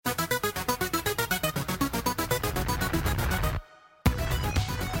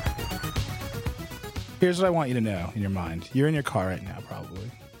Here's what I want you to know in your mind. You're in your car right now,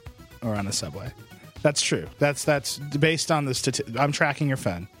 probably, or on the subway. That's true. That's based on the I'm tracking your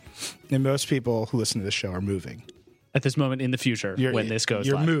phone, and most people who listen to this show are moving at this moment in the future when this goes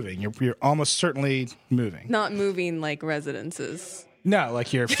You're live. moving. You're almost certainly moving. Not moving like residences. No,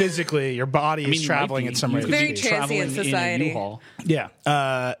 like you're physically, your body is traveling at some rate. It's very of speed. transient society. In a U-Haul.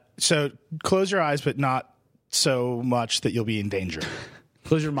 Yeah. So close your eyes, but not so much that you'll be in danger.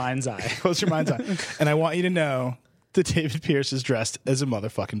 Close your mind's eye. Close your mind's eye. And I want you to know that David Pierce is dressed as a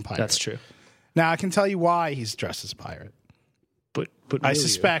motherfucking pirate. That's true. Now, I can tell you why he's dressed as a pirate. But I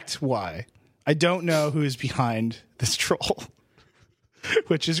suspect why. I don't know who is behind this troll,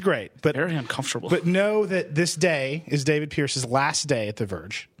 which is great. But very uncomfortable. But know that this day is David Pierce's last day at The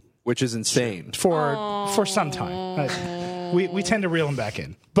Verge. Which is insane. For some time. We tend to reel him back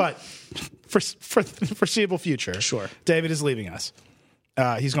in. But for the foreseeable future, sure, David is leaving us.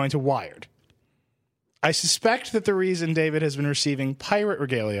 He's going to Wired. I suspect that the reason David has been receiving pirate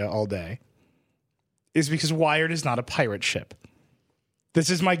regalia all day is because Wired is not a pirate ship. This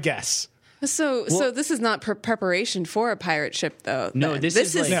is my guess. So this is not preparation for a pirate ship, though. No, then. this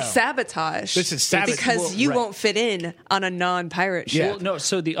is is like, sabotage. This is sabotage. Because you won't fit in on a non-pirate ship. Well, no,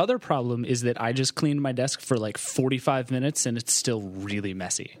 so the other problem is that I just cleaned my desk for like 45 minutes and it's still really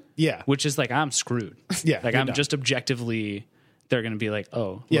messy. Yeah. Which is like, I'm screwed. Yeah. Like, I'm just objectively, they're going to be like,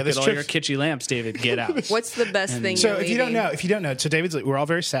 oh, yeah, look at all your kitschy lamps, David, get out. What's the best thing So you're if you don't know, so David's, we're all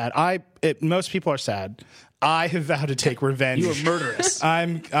very sad. Most people are sad. I have vowed to take revenge. You are murderous.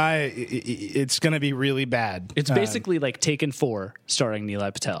 It's going to be really bad. It's basically like Taken 4 starring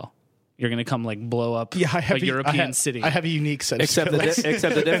Nilay Patel. You're going to come like blow up a European city. I have a unique set of except skills.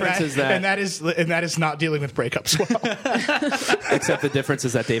 except the difference is that that is not dealing with breakups well. Except the difference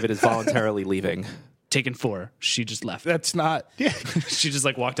is that David is voluntarily leaving. Taken 4. She just left. That's not. Yeah. She just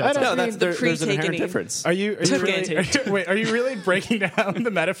like walked outside. No, mean the there's an inherent pre-takening. difference. Are you really breaking down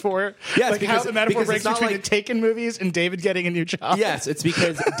the metaphor? Yes, like how the metaphor breaks it's not between like- the Taken movies and David getting a new job. Yes, it's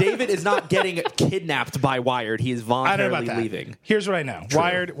because David is not getting kidnapped by Wired. He is I don't know voluntarily about that. leaving. Here's what I know.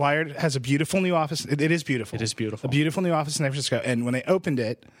 Wired has a beautiful new office. It is beautiful. It is beautiful. A beautiful new office in San Francisco. And when they opened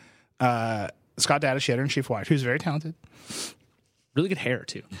it, Scott Dadish, the editor-in-chief of Wired, who's very talented. Really good hair,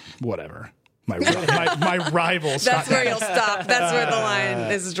 too. Whatever. My rival, Scott That's where Dadish, you'll stop. That's where the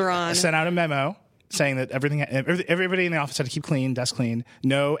line is drawn. sent out a memo saying that everybody in the office had to keep clean, desk clean,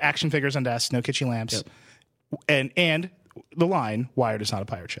 no action figures on desks, no kitchen lamps, and the line, Wired is not a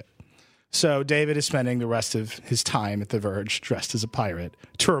pirate ship. So David is spending the rest of his time at The Verge dressed as a pirate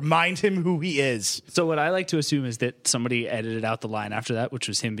to remind him who he is. So what I like to assume is that somebody edited out the line after that, which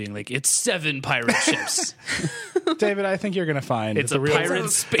was him being like, it's 7 pirate ships. David, I think you're going to find It's that a pirate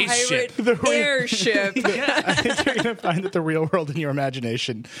spaceship. Pirate airship. I think you're going to find that the real world and your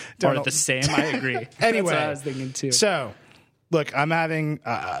imagination Are the same. I agree. Anyway, That's what I was thinking too. So, look, I'm having.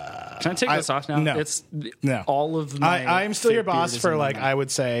 Can I take this off now? No. It's No. all of my. I'm still your thick beard boss is for in my like mouth. I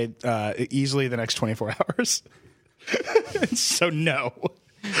would say easily the next 24 hours. So no,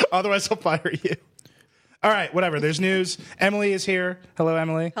 otherwise I'll fire you. All right, whatever. There's news. Emily is here. Hello,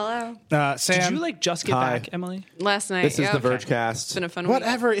 Emily. Hello. Sam. Did you like just get Hi. back, Emily? Last night. This is yeah. the Vergecast. It's been a fun week.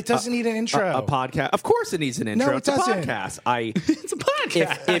 Whatever. It doesn't need an intro. A podcast. Of course, it needs an intro. No, it it's a doesn't. podcast. It's a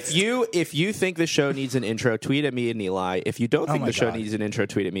podcast. If you think the show needs an intro, tweet at me and Eli. If you don't think my the show God. needs an intro,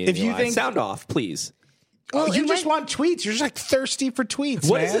 tweet at me and If you Eli. think- Sound off, please. Well, you it just might- want tweets. You're just like thirsty for tweets.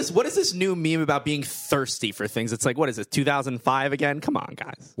 What man. is this? What is this new meme about being thirsty for things? It's like, what is it? 2005 again? Come on,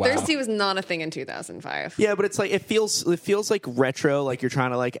 guys. Wow. Thirsty was not a thing in 2005. Yeah, but it's like it feels like retro. Like you're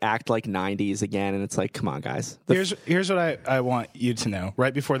trying to like act like 90s again, and it's like, come on, guys. Here's what I want you to know.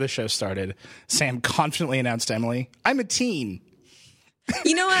 Right before the show started, Sam confidently announced to Emily, "I'm a teen."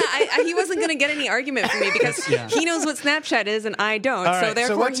 You know what? He wasn't going to get any argument from me because he knows what Snapchat is and I don't. All So right,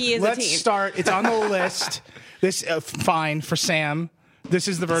 therefore, he is a let's teen. start. It's on the list. This fine for Sam. This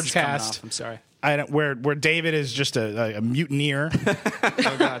is the This is coming Vergecast. off, I'm sorry. I don't, where David is just a mutineer,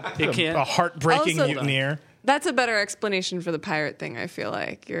 Oh God, it a can't. heartbreaking Also- mutineer. That's a better explanation for the pirate thing. I feel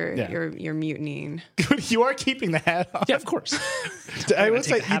like you're Yeah. mutinying. You are keeping the hat on. Yeah, of course. I would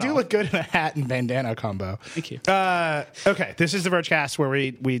take say the you hat do off. look good in a hat and bandana combo. Thank you. Okay, this is the Vergecast where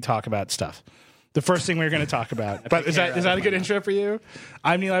we talk about stuff. The first thing we're going to talk about, but is that a good intro for you?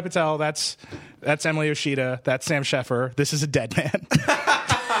 I'm Nilay Patel. That's Emily Yoshida. That's Sam Sheffer. This is a dead man.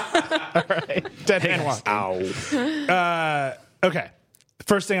 All right, dead man walking. Ow. Okay.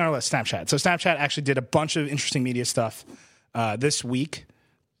 First thing on our list, Snapchat. So Snapchat actually did a bunch of interesting media stuff this week.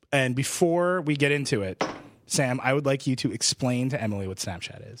 And before we get into it, Sam, I would like you to explain to Emily what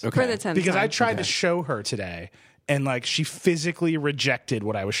Snapchat is. Okay. For the 10th Because I time. tried to show her today, and like she physically rejected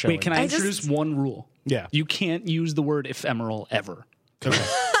what I was showing. Wait, can I introduce one rule? Yeah. You can't use the word ephemeral ever.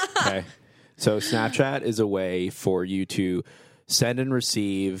 Okay. So Snapchat is a way for you to send and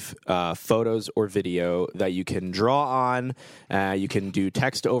receive photos or video that you can draw on. You can do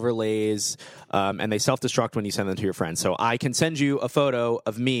text overlays, and they self-destruct when you send them to your friends. So I can send you a photo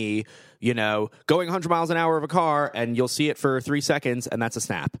of me, going 100 miles an hour of a car, and you'll see it for 3 seconds, and that's a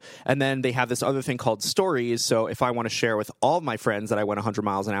snap. And then they have this other thing called stories. So if I want to share with all of my friends that I went 100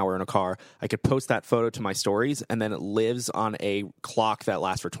 miles an hour in a car, I could post that photo to my stories, and then it lives on a clock that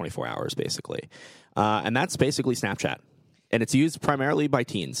lasts for 24 hours, basically. And that's basically Snapchat. And it's used primarily by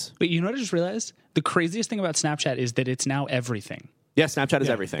teens. But you know what I just realized? The craziest thing about Snapchat is that it's now everything. Yeah, Snapchat is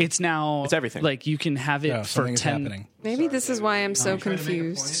everything. It's everything. Like you can have it Yeah, for something 10. is happening. Maybe this is why I'm so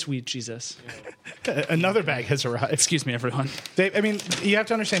confused. Sweet Jesus. Another bag has arrived. Excuse me, everyone. Dave, I mean, you have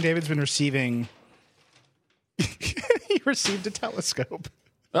to understand David's been receiving... he received a telescope.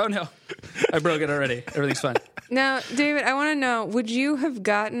 Oh, no. I broke it already. Everything's fine. Now, David, I want to know, would you have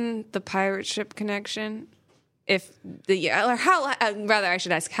gotten the pirate ship connection? Or how? Rather, I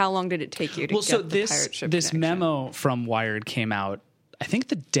should ask, how long did it take you to get the pirate ship this connection? memo from Wired came out, I think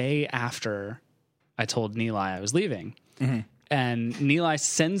the day after I told Nilay I was leaving. Mm-hmm. And Nilay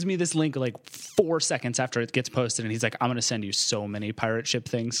sends me this link like 4 seconds after it gets posted, and he's like, "I'm going to send you so many pirate ship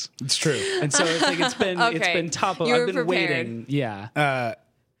things." It's true. And so it's like it's been Okay. top of. You were I've been prepared. waiting. Yeah,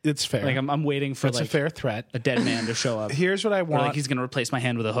 It's fair. like I'm waiting for That's like a fair threat. a dead man to show up. Here's what I Or want. like he's going to replace my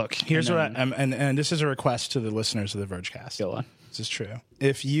hand with a hook. Here's and what then- and this is a request to the listeners of the Vergecast. Go on. This is true.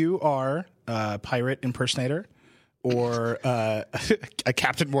 If you are a pirate impersonator or a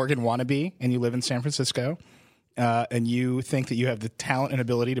Captain Morgan wannabe and you live in San Francisco and you think that you have the talent and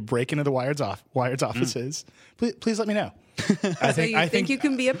ability to break into the Wired's offices, please let me know. I think you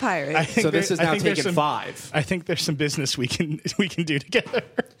can be a pirate. So this is now Taken 5. I think there's some business we can do together.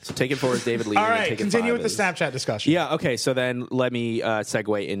 So Taken 4 is David Lee. All and right, Taken continue 5 with the is- Snapchat discussion. Yeah, okay, so then let me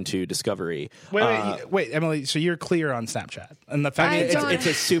segue into Discovery. Wait, Emily. So you're clear on Snapchat and the fact I that don't- It's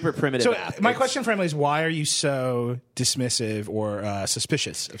a super primitive So app. my It's- question for Emily is, why are you so dismissive or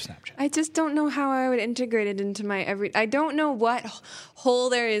suspicious of Snapchat? I just don't know how I would integrate it into my I don't know what hole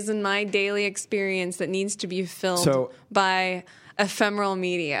there is in my daily experience that needs to be filled So- by ephemeral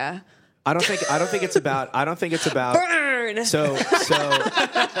media. I don't think it's about Burn. So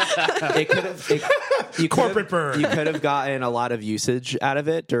it could have Corporate burn. You could have gotten a lot of usage out of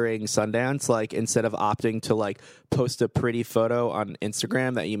it during Sundance. Like instead of opting to like post a pretty photo on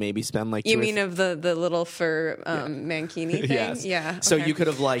Instagram that you maybe spend like You 2 or mean of the little fur mankini thing? Yes. Yeah. So okay. you could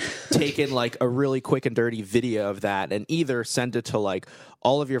have like taken like a really quick and dirty video of that and either send it to like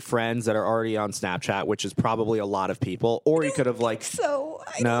all of your friends that are already on Snapchat, which is probably a lot of people, or you could have like So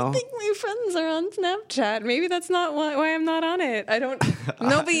I No? don't think my friends are on Snapchat. Maybe that's not why I'm not on it. I don't.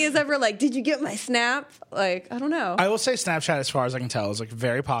 Nobody is ever like, "Did you get my snap?" Like, I don't know. I will say Snapchat, as far as I can tell, is like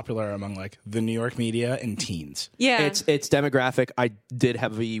very popular among like the New York media and teens. yeah, it's demographic. I did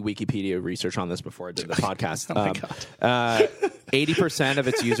heavy Wikipedia research on this before I did the podcast. 80% of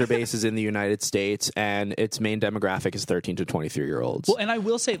its user base is in the United States, and its main demographic is 13 to 23-year-olds. Well, and I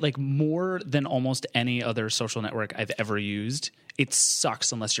will say, like, more than almost any other social network I've ever used, it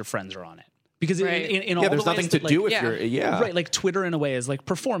sucks unless your friends are on it. Because Right. in all yeah, there's the ways nothing to that, do like, if you're right, like Twitter in a way is like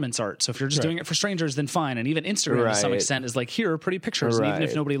performance art. So if you're just doing it for strangers, then fine. And even Instagram to some Right. extent is like, here are pretty pictures. And even if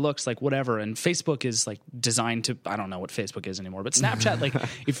Right. nobody looks, like whatever. And Facebook is like designed to, I don't know what Facebook is anymore, but Snapchat, like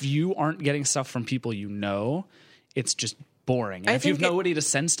if you aren't getting stuff from people you know, it's just boring. And if you have think it- nobody to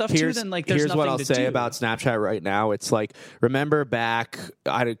send stuff to, then like there's here's nothing what I'll to say do. about Snapchat right now. It's like, remember back,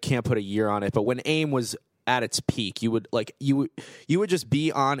 I can't put a year on it, but when AIM was at its peak, you would just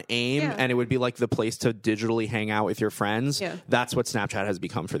be on AIM Yeah. and it would be like the place to digitally hang out with your friends. Yeah. That's what Snapchat has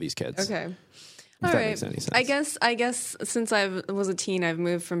become for these kids. okay. If All that right. makes any sense. I guess since I was a teen, I've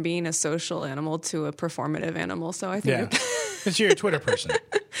moved from being a social animal to a performative animal. So I think Yeah, because you're a Twitter person.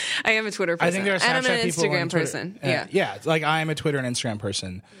 I am a Twitter person. I think there are Snapchat and I'm an people on Instagram Twitter. person. Yeah, yeah. Like I am a Twitter and Instagram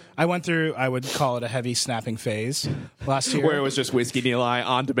person. I went through, I would call it a heavy snapping phase last year. Where it was just Whiskey Neil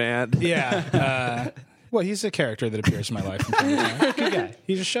on demand. Yeah. Well, he's a character that appears in my life. From time to time. Good guy.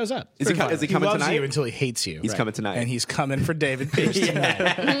 He just shows up. Is he coming he loves tonight? you until he hates you. He's coming tonight. and he's coming for David Pierce tonight.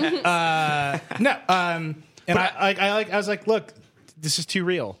 And I was like, look, this is too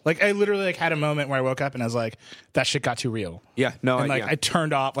real. Like I literally like had a moment where I woke up and I was like, that shit got too real. Yeah, no, And like yeah. I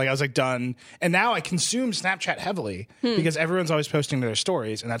turned off, like I was like done. And now I consume Snapchat heavily because everyone's always posting to their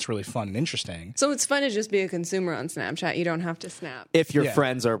stories, and that's really fun and interesting. So it's fun to just be a consumer on Snapchat. You don't have to snap. if your Yeah.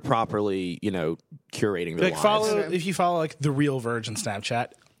 friends are properly, curating their Like lives. if you follow like the Real Verge on Snapchat,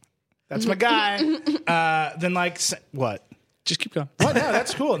 that's my guy. Then like what? Just keep going. Well, no,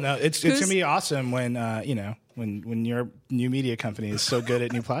 that's cool. No, it's gonna be awesome when when your new media company is so good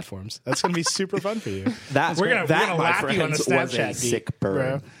at new platforms. That's gonna be super fun for you. That we're gonna my lap you on the friends, was a Snapchat beat, sick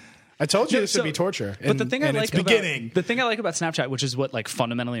burn. bro. I told you this would So- be torture. But the thing I like it's beginning. about the thing I like about Snapchat, which is what like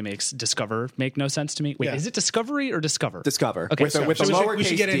fundamentally makes Discover make no sense to me. Wait, Yeah. is it Discovery or Discover? Discover. Okay, with a So lowercase we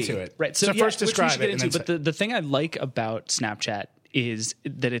should get d. into it. Right. So yeah, first which we describe should get it. into, and then but the thing I like about Snapchat is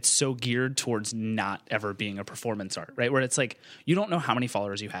that it's so geared towards not ever being a performance art, right? Where it's like you don't know how many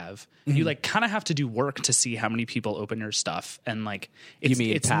followers you have. Mm-hmm. You like kind of have to do work to see how many people open your stuff, and like You it's,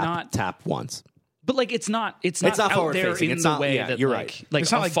 mean it's tap not. once? But like it's not out not there forward-facing. in It's the not- way yeah, that you're like right. like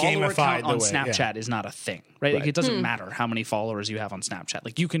It's not a like follower gamified count the on way- Snapchat is not a thing, right? Like Right. it doesn't matter how many followers you have on Snapchat.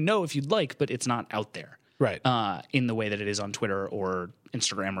 Like you can know if you'd like, but it's not out there, Right. In the way that it is on Twitter or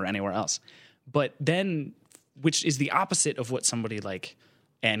Instagram or anywhere else. But then, which is the opposite of what somebody like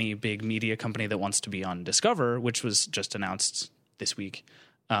any big media company that wants to be on Discover, which was just announced this week,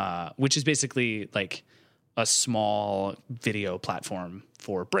 which is basically like a small video platform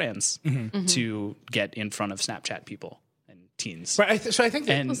for brands to get in front of Snapchat people and teens. Right, so I think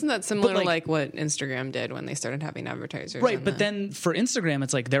that, And Wasn't that similar but, to like what Instagram did when they started having advertisers? Right, on but the- then for Instagram,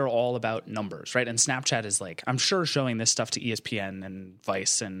 it's like they're all about numbers, right? And Snapchat is like, I'm sure showing this stuff to ESPN and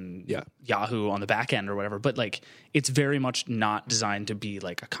Vice and Yeah. Yahoo on the back end or whatever, but like it's very much not designed to be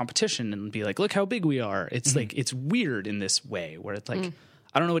like a competition and be like, look how big we are. It's like it's weird in this way where it's like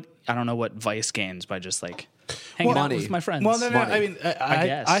I don't know what Vice gains by just like hanging out money. with my friends. well, no, money. I mean, I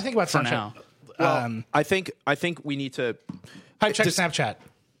guess, I think about for Snapchat. now. I think we need to. Hype check Just- Snapchat.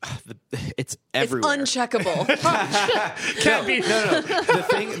 It's it's everywhere. uncheckable. Can't be The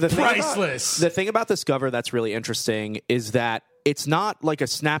thing priceless. The thing about Discover that's really interesting is that it's not like a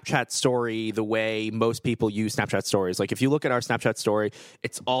Snapchat story the way most people use Snapchat stories. Like if you look at our Snapchat story,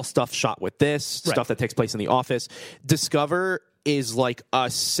 it's all stuff shot with this, stuff that takes place in the office. Discover is like a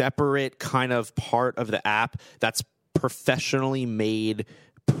separate kind of part of the app that's professionally made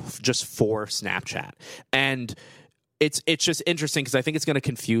just for Snapchat. And it's just interesting because I think it's going to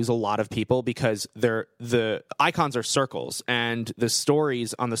confuse a lot of people because the icons are circles and the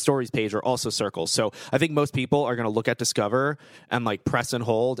stories on the stories page are also circles. So I think most people are going to look at Discover and like press and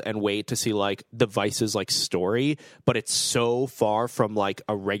hold and wait to see like the Vice's like story, but it's so far from like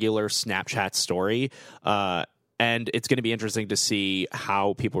a regular Snapchat story. And it's going to be interesting to see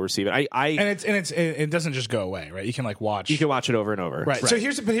how people receive it. It doesn't just go away, right? You can like watch. You can watch it over and over. Right. So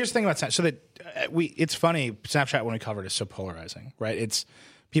here's the thing about Snapchat. So that it's funny. Snapchat when we covered is so polarizing, right? It's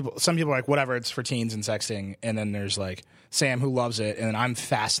people. Some people are like, whatever. It's for teens and sexting, and then there's like Sam who loves it, and then I'm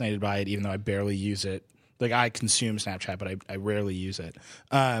fascinated by it, even though I barely use it. Like I consume Snapchat, but I rarely use it.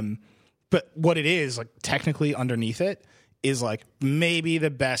 But what it is, like technically underneath it, is like maybe the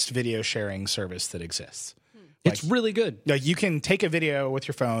best video sharing service that exists. It's really good. Like you can take a video with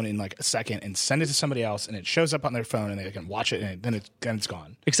your phone in like a second and send it to somebody else, and it shows up on their phone, and they can watch it, and then it's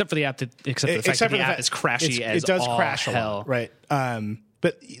gone. Except for the app except for the fact that the app is crashy as it does all crash a hell. lot, right?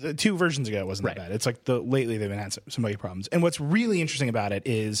 But 2 versions ago it wasn't Right. that bad. It's like lately they've been had some buggy problems. And what's really interesting about it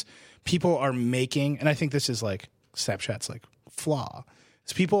is people are making, and I think this is like Snapchat's like flaw,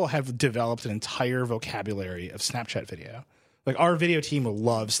 is people have developed an entire vocabulary of Snapchat video. Like our video team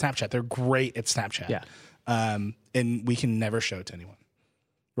loves Snapchat. They're great at Snapchat. Yeah. And we can never show it to anyone.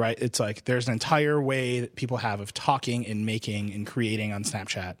 Right? It's like there's an entire way that people have of talking and making and creating on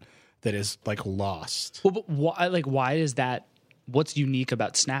Snapchat that is like lost. Well, but why is that? What's unique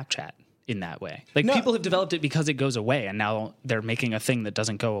about Snapchat in that way? Like No. people have developed it because it goes away, and now they're making a thing that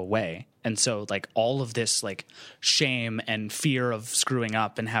doesn't go away. And so, like all of this, like shame and fear of screwing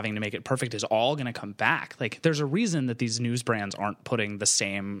up and having to make it perfect is all going to come back. Like there's a reason that these news brands aren't putting the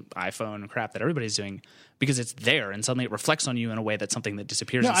same iPhone crap that everybody's doing because it's there, and suddenly it reflects on you in a way that's something that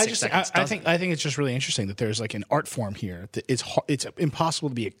disappears in 6 seconds. I think it's just really interesting that there's like an art form here that it's impossible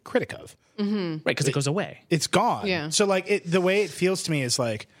to be a critic of. right, because it goes away. It's gone. Yeah. So like the way it feels to me is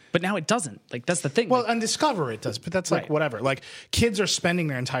like, But now it doesn't. Like that's the thing. well, Like, on Discover it does, but that's like Right. whatever. Like kids are spending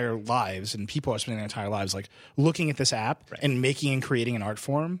their entire lives, and people are spending their entire lives like looking at this app and making and creating an art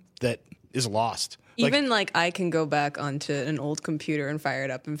form that is lost. Even like I can go back onto an old computer and fire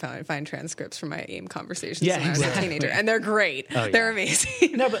it up and find transcripts from my AIM conversations when I was a teenager, and they're great. They're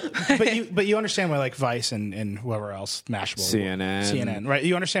amazing. No, but you understand why like Vice and whoever else, Mashable, CNN, right?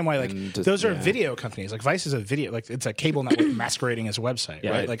 You understand why like those are video companies. Like Vice is a video, like it's a cable network masquerading as a website,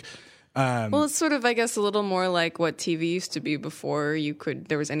 right? Like. Well, it's sort of, I guess, a little more like what TV used to be before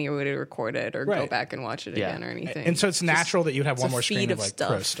there was any way to record it or go back and watch it again or anything. And so it's natural that you'd have one more screen of like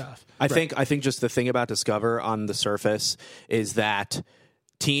pro stuff. I think just the thing about Discover on the surface is that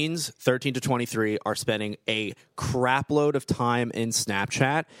teens 13 to 23 are spending a crap load of time in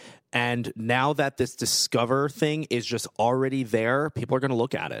Snapchat. And now that this Discover thing is just already there, people are going to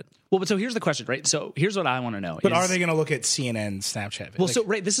look at it. Well, but so here's the question, right? So here's what I want to know. But are they going to look at CNN, Snapchat? Well,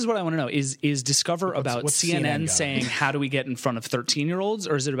 this is what I want to know. Is Discover about CNN saying, how do we get in front of 13-year-olds?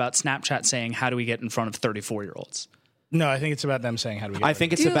 Or is it about Snapchat saying, how do we get in front of 34-year-olds? No, I think it's about them saying, how do we get I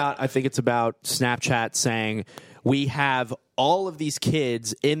think it's about Snapchat saying, we have all of these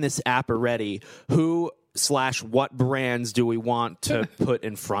kids in this app already who... what brands do we want to put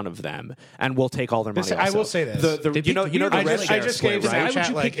in front of them, and we'll take all their money. I will say this: I just gave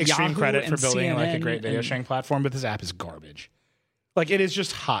Snapchat like extreme credit for building like a great video sharing platform, but this app is garbage. Like it is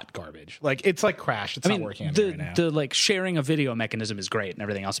just hot garbage. Like it's like crashed. It's not working right now. The like sharing a video mechanism is great, and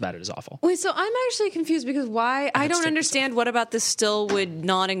everything else about it is awful. Wait, so I'm actually confused because why? I don't understand what about this still would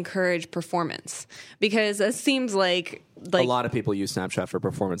not encourage performance, because it seems like a lot of people use Snapchat for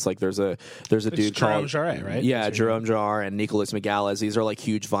performance. Like there's a dude Jerome called Jarre, right? Yeah, Jerome Jarre and Nicholas Megales. These are like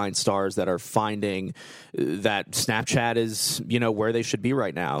huge Vine stars that are finding that Snapchat is where they should be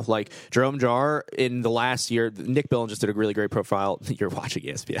right now. Like Jerome Jarre in the last year, Nick Billen just did a really great profile. You're watching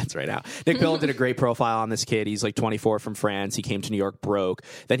ESPN's right now. Nick Billen did a great profile on this kid. He's like 24 from France. He came to New York broke.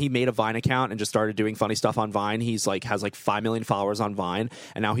 Then he made a Vine account and just started doing funny stuff on Vine. He's like has like 5 million followers on Vine,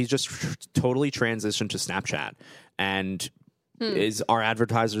 and now he's just totally transitioned to Snapchat. And is our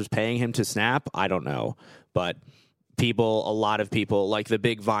advertisers paying him to snap? I don't know. But a lot of people, like the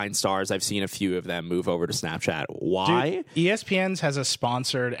big Vine stars, I've seen a few of them move over to Snapchat. Why? Dude, ESPN's has a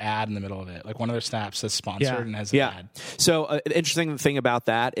sponsored ad in the middle of it. Like one of their snaps is sponsored and has an ad. So an interesting thing about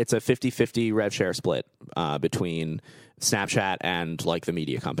that, it's a 50-50 rev share split between Snapchat and like the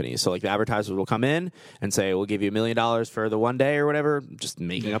media companies. So like the advertisers will come in and say, we'll give you $1 million for the one day or whatever, just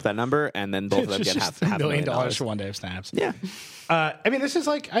making up that number, and then both of them get half $1 million for one day of snaps. Yeah. I mean, this is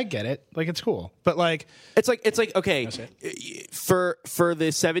like, I get it. Like, it's cool. But like, it's like okay, for the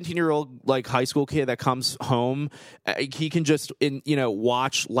 17-year-old like high school kid that comes home, he can just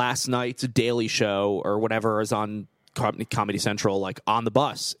watch last night's Daily Show or whatever is on Comedy Central like on the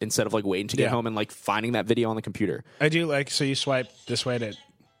bus instead of like waiting to get home and like finding that video on the computer. I do like, so you swipe this way to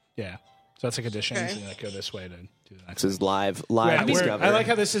so that's like additions and like go this way to do the next. This is live Discover. I like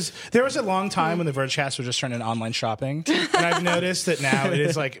how this is. There was a long time when the Vergecast was just turned into online shopping, and I've noticed that now it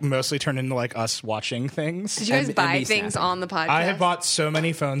is like mostly turned into like us watching things. Did you guys buy things on the podcast? I have bought so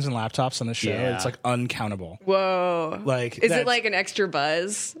many phones and laptops on the show. It's like uncountable. Whoa! Like, is it like an extra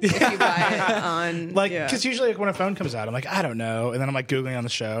buzz if you buy it on? Like, because usually like when a phone comes out, I'm like, I don't know, and then I'm like googling on the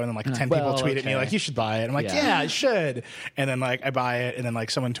show, and then like 10 people tweet at me like, you should buy it. I'm like, yeah, I should, and then like I buy it, and then like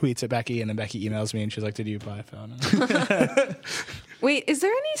someone tweets at Becky, and then Becky emails me, and she's like, did you buy a phone? Wait, is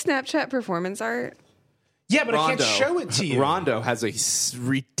there any Snapchat performance art? Yeah, but Rondo. I can't show it to you. Rondo has a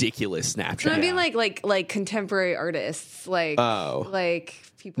ridiculous Snapchat. No, I mean like contemporary artists, like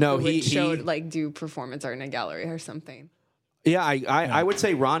people who would do performance art in a gallery or something. Yeah, I would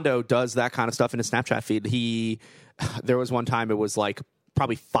say Rondo does that kind of stuff in his Snapchat feed. There was one time it was like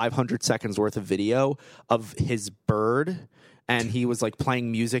probably 500 seconds worth of video of his bird, and he was like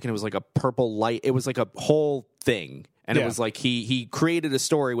playing music, and it was like a purple light. It was like a whole thing. And it was like he created a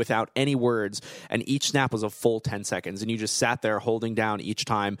story without any words, and each snap was a full 10 seconds. And you just sat there holding down each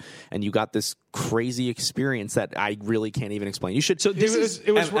time, and you got this crazy experience that I really can't even explain. You should. So this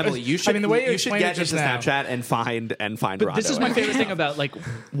it was Emily. You should. I mean, the way you should get into Snapchat and find Rondo. This is my favorite thing about like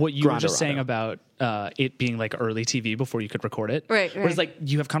what you were just saying about it being like early TV before you could record it. Right. Where it's like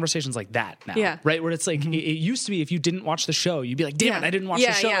you have conversations like that now. Right. Where it's like it used to be if you didn't watch the show, you'd be like, damn it, I didn't watch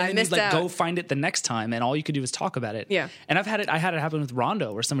the show, and then you'd like go find it the next time, and all you could do was talk about it. Yeah. And I had it happen with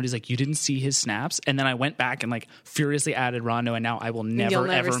Rondo, where somebody's like, you didn't see his snaps, and then I went back and like furiously added Rondo, and now I will never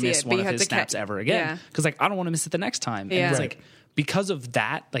ever miss one of his snaps ever again, because like I don't want to miss it the next time. And it's like because of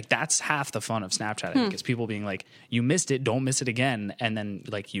that, like that's half the fun of Snapchat. I think is people being like, you missed it, don't miss it again, and then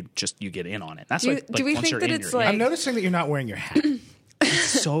like you get in on it. That's do we think that it's like? I'm noticing that you're not wearing your hat.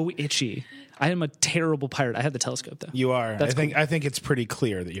 It's so itchy. I am a terrible pirate. I have the telescope though. You are. I think it's pretty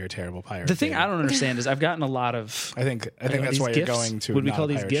clear that you're a terrible pirate. The thing I don't understand is I've gotten a lot of. I think that's why you're going to. Would we call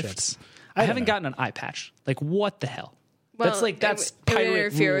these gifts? I haven't gotten an eye patch. Like, what the hell? Well, That's like that's it would pirate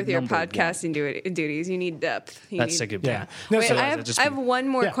interfere with your rule number podcasting duties. You need depth. That's a good point. Yeah. No, Wait, so I have one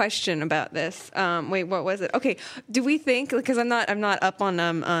more Yeah. question about this. Wait, what was it? Okay, do we think, because I'm not up on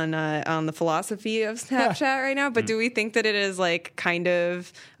the philosophy of Snapchat right now, but do we think that it is like kind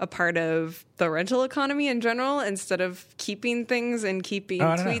of a part of the rental economy in general instead of keeping things and keeping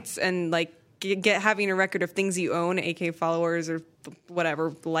I don't know. tweets and like having a record of things you own, aka followers or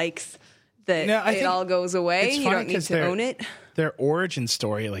whatever likes? That No, I it think all goes away. it's You funny don't need 'cause to own it. Their origin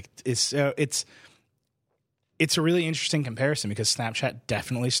story, like, is it's a really interesting comparison because Snapchat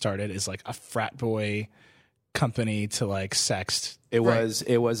definitely started as like a frat boy company to like sext. It was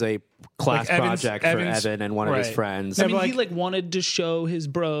a class Like Evan's- project Evan's- for Evan and one of his right. friends. I mean, but, he like wanted to show his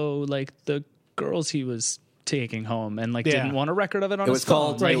bro like the girls he was taking home, and like Yeah. didn't want a record of it on It his was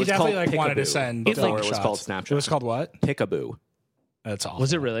called- phone. Right, It he was definitely called like wanted to Peekaboo send before thing it was shots. called Snapchat. It was called what? Peekaboo. That's awful.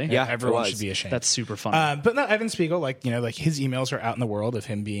 Was it really? Yeah, everyone it was. should be ashamed. That's super fun. But no, Evan Spiegel, like, you know, like his emails are out in the world of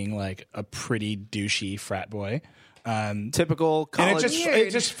him being like a pretty douchey frat boy. Typical college. And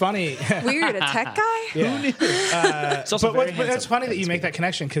it's just funny. Weird, a tech guy? It's also but very but it's handsome, funny that Evan you make Spiegel. that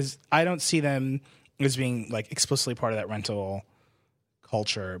connection because I don't see them as being like explicitly part of that rental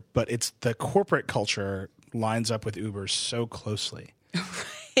culture, but it's the corporate culture lines up with Uber so closely.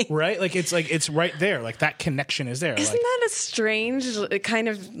 Right? Like it's right there. Like that connection is there. Isn't Like, that a strange kind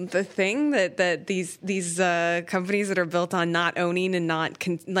of the thing that these companies that are built on not owning and not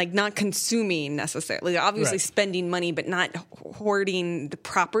consuming necessarily, obviously Right. spending money but not hoarding the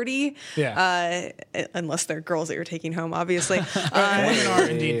property, unless they're girls that you're taking home, obviously. women are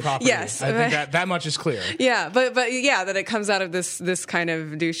indeed property. Yes. I think that much is clear. Yeah, but yeah, that it comes out of this kind of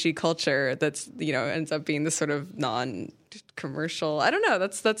douchey culture that's, you know, ends up being this sort of non-commercial. I don't know.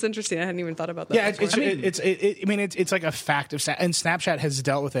 That's interesting. I hadn't even thought about that. Yeah, before. it's like a fact of and Snapchat has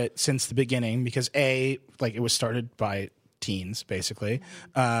dealt with it since the beginning because like it was started by teens basically.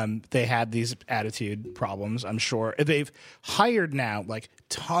 They had these attitude problems. I'm sure they've hired now like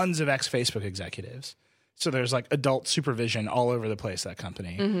tons of ex-Facebook executives. So there's like adult supervision all over the place, that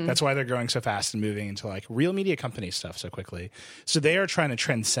company. That's why they're growing so fast and moving into like real media company stuff so quickly. So they are trying to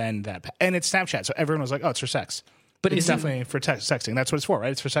transcend that. And it's Snapchat. So everyone was like, oh, it's for sex. But it's definitely for sexting. That's what it's for,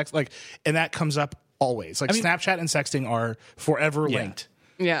 right? It's for sex. Like, and that comes up always. Like Snapchat and sexting are forever linked.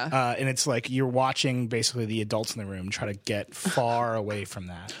 Yeah. And it's like you're watching basically the adults in the room try to get far away from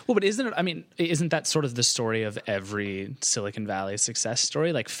that. Well, but isn't that sort of the story of every Silicon Valley success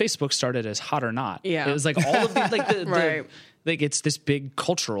story? Like Facebook started as Hot or Not. Yeah. It was like all of these, like Right. like it's this big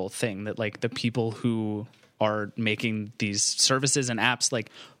cultural thing that like the people who are making these services and apps, like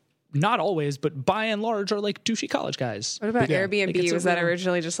not always, but by and large, are like douchey college guys. What about Airbnb? Like, it's a Was that real-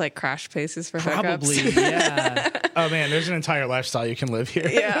 originally just like crash places for Probably, hookups? yeah. Oh man, there's an entire lifestyle you can live here.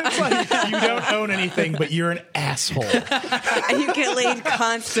 Yeah. It's like you don't own anything, but you're an asshole. And you get laid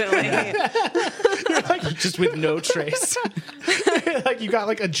constantly. Just with no trace. Like you got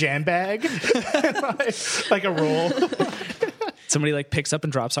like a jam bag, like a roll. Somebody like picks up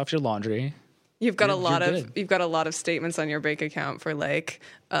and drops off your laundry. You've got You're good. you've got a lot of statements on your bank account for like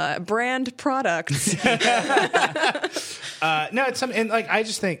brand products. No, it's something. And like I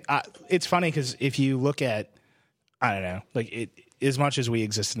just think it's funny because if you look at, I don't know, like it as much as we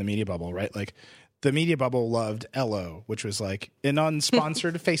exist in the media bubble, right? Like the media bubble loved Ello, which was like an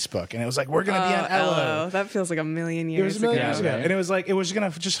unsponsored Facebook, and it was like we're gonna be on Ello. That feels like a million It years was a million ago. years ago, right? and it was like it was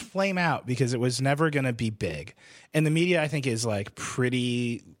gonna just flame out because it was never gonna be big. And the media, I think, is like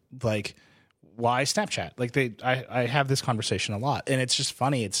pretty like why Snapchat? Like I have this conversation a lot, and it's just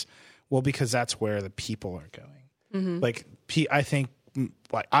funny. It's because that's where the people are going. Like I think.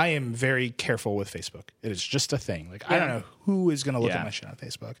 Like I am very careful with Facebook. It is just a thing. Like I don't know who is going to look at my shit on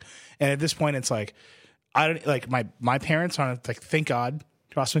Facebook. And at this point, it's like I don't like my parents aren't like. Thank God,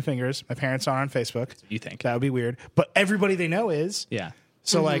 cross my fingers. My parents aren't on Facebook. You think That would be weird. But everybody they know is. Yeah.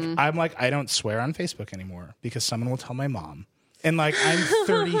 So like I'm like I don't swear on Facebook anymore because someone will tell my mom. And like I'm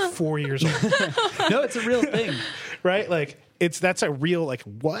 34 years old. No, it's a real thing. Right? Like that's a real like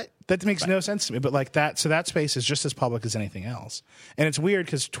what? That makes no sense to me. But like that space is just as public as anything else. And it's weird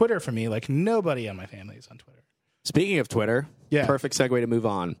because Twitter for me, like nobody on my family is on Twitter. Speaking of Twitter, Yeah. perfect segue to move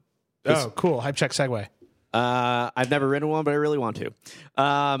on. Oh, cool. Hype check segue. I've never written one, but I really want to.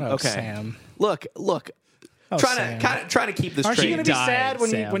 Okay. Sam. Look. Oh, Trying to keep this Aren't you straight. going to be died, sad when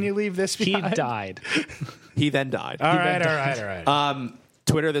Sam. you leave this He behind? died. He then died. All right.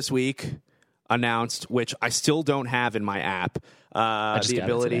 Twitter this week announced, which I still don't have in my app, just the got it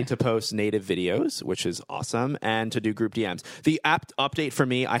ability today. to post native videos, which is awesome, and to do group DMs. The app update for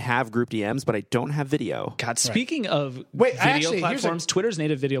me, I have group DMs, but I don't have video. God, speaking of Wait, video actually, here's platforms, Twitter's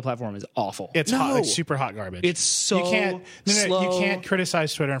native video platform is awful. It's hot, like super hot garbage. It's so you can't slow. you can't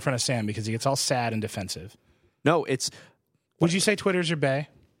criticize Twitter in front of Sam because he gets all sad and defensive. No, it's Would you say Twitter's your bae?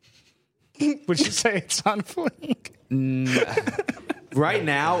 Would you say it's on fleek? right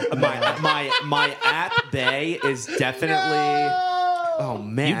now. My app bay is definitely. Oh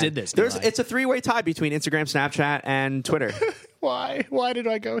man, You did this, There's Eli. it's a 3-way tie between Instagram, Snapchat, and Twitter. Why? Why did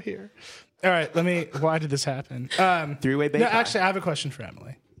I go here? All right, why did this happen? 3-way bay No, tie. actually, I have a question for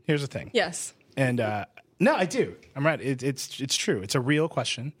Emily. Here's the thing. Yes. And no, I do. I'm right. It's true. It's a real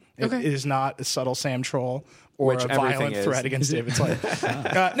question. It is not a subtle Sam troll or Which a everything violent is. threat against David Slade.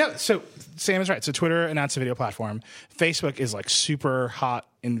 No, so Sam is right. So Twitter announced a video platform. Facebook is like super hot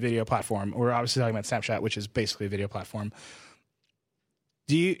in video platform. We're obviously talking about Snapchat, which is basically a video platform.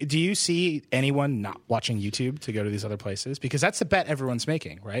 Do you see anyone not watching YouTube to go to these other places? Because that's the bet everyone's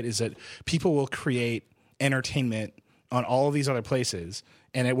making, right? Is that people will create entertainment on all of these other places,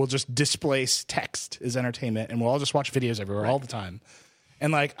 and it will just displace text as entertainment, and we'll all just watch videos everywhere all the time.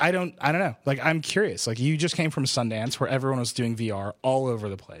 And like, I don't know. Like, I'm curious. Like, you just came from Sundance where everyone was doing VR all over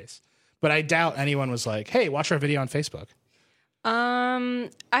the place, but I doubt anyone was like, "Hey, watch our video on Facebook."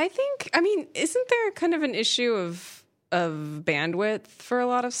 I think, isn't there kind of an issue of bandwidth for a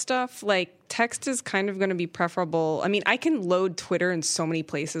lot of stuff? Like, text is kind of going to be preferable. I mean, I can load Twitter in so many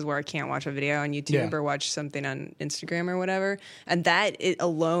places where I can't watch a video on YouTube or watch something on Instagram or whatever, and that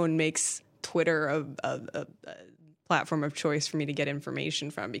alone makes Twitter a platform of choice for me to get information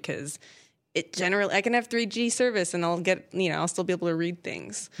from, because it generally, I can have 3G service and I'll still be able to read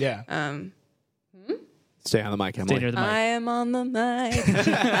things. Yeah. Stay on the mic, Emily. Stay near the mic. I am on the mic.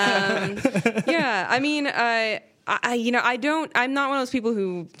 Yeah, I mean, I'm not one of those people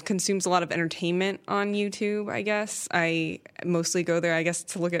who consumes a lot of entertainment on YouTube, I guess. I mostly go there, I guess,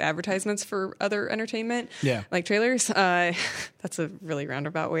 to look at advertisements for other entertainment. Yeah. Like trailers. That's a really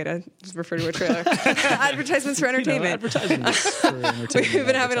roundabout way to just refer to a trailer. Advertisements for entertainment. Advertisements for entertainment. We've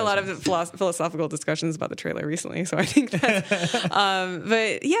been having a lot of philosophical discussions about the trailer recently, so I think that's...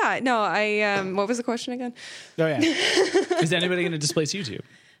 but yeah, no, what was the question again? Oh yeah. Is anybody going to displace YouTube?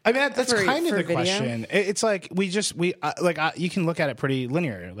 I mean, that's For- kind of for the video? question. It's like you can look at it pretty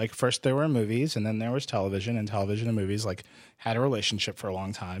linear. Like, first there were movies, and then there was television, and television and movies like had a relationship for a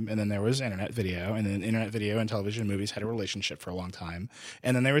long time, and then there was internet video, and then internet video and television and movies had a relationship for a long time,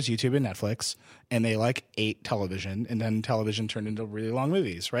 and then there was YouTube and Netflix, and they like ate television, and then television turned into really long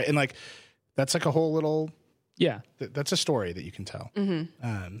movies, right? And like, that's like a whole little Yeah. that's a story that you can tell.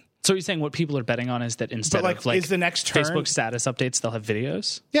 So you're saying what people are betting on is that instead But, of like is the next turn- Facebook status updates, they'll have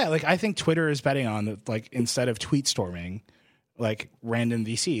videos? Yeah, like, I think Twitter is betting on that, like, instead of tweet storming, like, random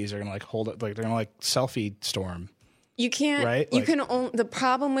VCs are gonna like hold it, like, they're gonna like selfie storm. You can't... Right? You Like- can only... The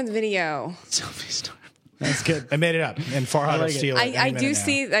problem with video... Selfie storm. That's good. I made it up, and Farhad will like it. steal it. I do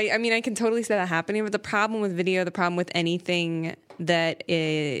see. I mean, I can totally see that happening. But the problem with video, the problem with anything that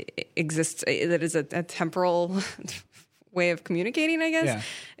exists, that is a temporal way of communicating, I guess, Yeah.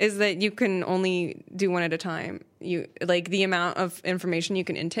 is that you can only do one at a time. You like the amount of information you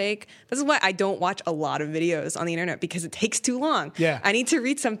can intake. This is why I don't watch a lot of videos on the internet, because it takes too long. Yeah. I need to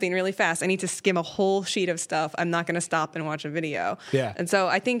read something really fast. I need to skim a whole sheet of stuff. I'm not going to stop and watch a video. Yeah. And so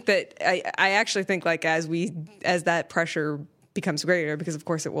I think that I actually think, like, as that pressure becomes greater, because of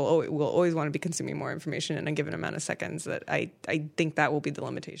course we'll always want to be consuming more information in a given amount of seconds, that I think that will be the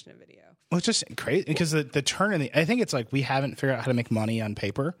limitation of video. Well, it's just crazy because the turn in the, I think it's like we haven't figured out how to make money on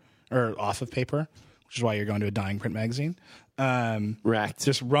paper or off of paper, which is why you're going to a dying print magazine. Wrecked.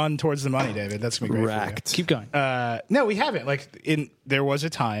 Just run towards the money, David. That's gonna be great. Wrecked. Keep going. No, we haven't. Like, there was a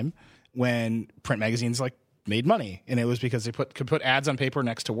time when print magazines like made money, and it was because they could put ads on paper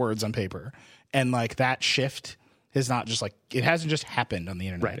next to words on paper, and like that shift is not just like, it hasn't just happened on the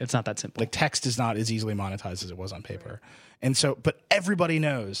internet. Right. It's not that simple. Like, text is not as easily monetized as it was on paper. And so, but everybody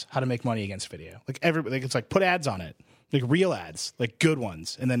knows how to make money against video. Like, everybody, like, it's like, put ads on it, like real ads, like good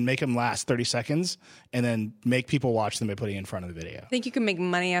ones, and then make them last 30 seconds, and then make people watch them by putting it in front of the video. I think you can make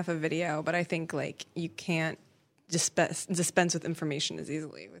money off of video, but I think, like, you can't dispense with information as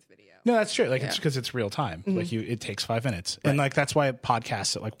easily with video. No, that's true. Like, it's because it's real time. Like, it takes 5 minutes, and like that's why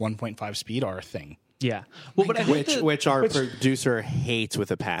podcasts at like 1.5 speed are a thing. Yeah. Well, but I think Which our producer hates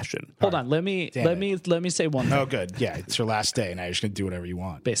with a passion. hold on. Let me say one thing. Oh, good. Yeah, it's your last day. Now you're just gonna do whatever you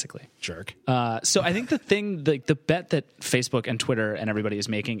want. Basically. Jerk. So I think the bet that Facebook and Twitter and everybody is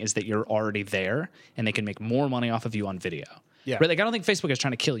making is that you're already there and they can make more money off of you on video. Yeah. Right? Like, I don't think Facebook is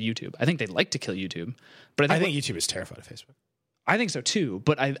trying to kill YouTube. I think they'd like to kill YouTube, but I think YouTube is terrified of Facebook. I think so too,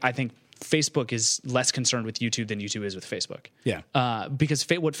 but I think Facebook is less concerned with YouTube than YouTube is with Facebook. Yeah. Because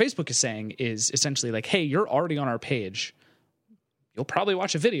what Facebook is saying is essentially like, hey, you're already on our page. You'll probably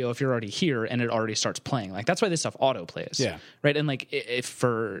watch a video if you're already here and it already starts playing. Like that's why this stuff auto plays. Yeah. Right. And like if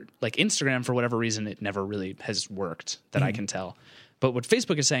for like Instagram, for whatever reason, it never really has worked that I can tell. But what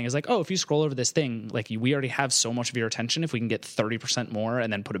Facebook is saying is like, oh, if you scroll over this thing, like we already have so much of your attention. If we can get 30% more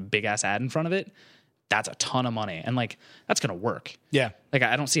and then put a big ass ad in front of it, that's a ton of money. And like, that's going to work. Yeah. Like,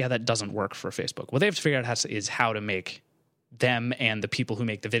 I don't see how that doesn't work for Facebook. What they have to figure out is how to make them and the people who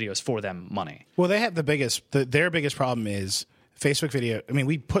make the videos for them money. Well, they have their biggest problem is Facebook video. I mean,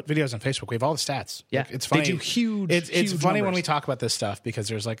 we put videos on Facebook. We have all the stats. Yeah. Like, it's funny. They do huge, It's huge funny when numbers. we talk about this stuff because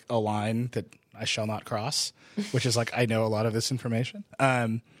there's like a line that I shall not cross, which is like, I know a lot of this information.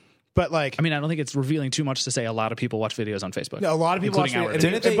 But like, I mean, I don't think it's revealing too much to say a lot of people watch videos on Facebook. a lot of people watch including videos, ours.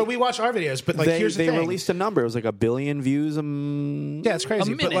 Didn't they- but we watch our videos. But like, here's the they thing. released a number. It was like 1 billion views. Yeah, it's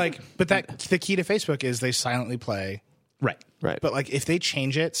crazy. But minute. like, the key to Facebook is they silently play. Right. Right. But like, if they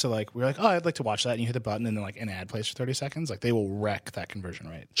change it, so like we're like, oh, I'd like to watch that, and you hit the button, and then like an ad plays for 30 seconds, like they will wreck that conversion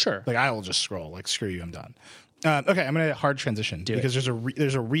rate. Sure. Like I will just scroll. Like screw you, I'm done. Okay, I'm gonna hard transition because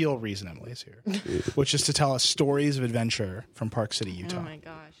there's a real reason Emily's here, which is to tell us stories of adventure from Park City, Utah. Oh my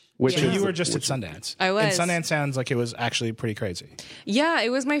gosh. Which So is- you were just at Sundance. I was. And Sundance sounds like it was actually pretty crazy. Yeah, it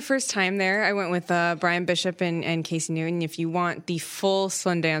was my first time there. I went with Brian Bishop and Casey Newton. If you want the full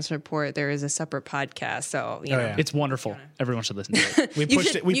Sundance report, there is a separate podcast. So you know, yeah. It's wonderful. Everyone should listen to it. We You pushed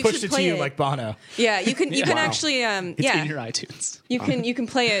should- it. We you pushed should it to play you it. like Bono. yeah, you can actually It's yeah in your iTunes. you can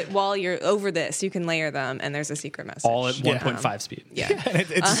play it while you're over this. You can layer them, and there's a secret message. All at 1.5 speed. Yeah. And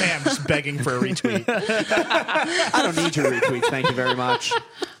it's Sam just begging for a retweet. I don't need your retweets. Thank you very much.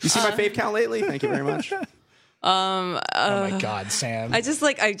 You see my fave count lately? Thank you very much. Oh my God, Sam. I just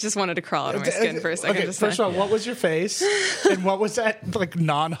wanted to crawl out of my skin for a second. Okay, just first then. of all, what was your face, and what was that like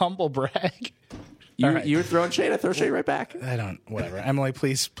non-humble brag? You were throwing shade. I throw shade right back. I don't. Whatever. Emily,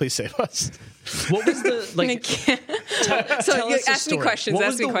 please save us. What was the I like? can't. So Tell you us a ask me story. questions. What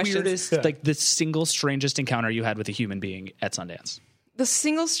Ask was me the questions. weirdest, like the single strangest encounter you had with a human being at Sundance? The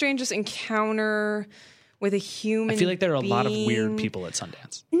single strangest encounter with a human. I feel like there are a lot of weird being. people at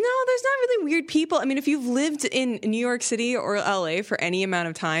Sundance. No, there's not really weird people. I mean, if you've lived in New York City or LA for any amount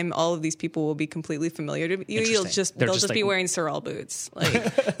of time, all of these people will be completely familiar to you. Interesting. They'll They're just just be like- wearing Sorel boots. Like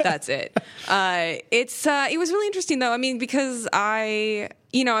that's it. It was really interesting though. I mean, because I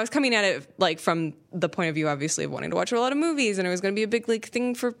was coming at it like from the point of view, obviously, of wanting to watch a lot of movies, and it was going to be a big like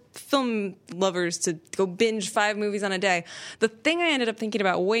thing for film lovers to go binge 5 movies on a day. The thing I ended up thinking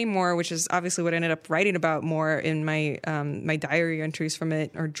about way more, which is obviously what I ended up writing about more in my my diary entries from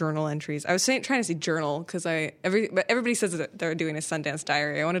it, or journal entries. I was trying to say journal because everybody says that they're doing a Sundance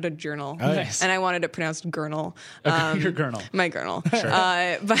diary. I wanted a journal, nice. and I wanted it pronounced gurnal. Your gurnal. My gurnal. But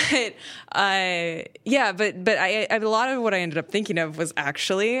a lot of what I ended up thinking of was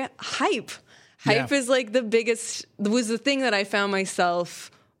actually hype. Hype Yeah. is like was the thing that I found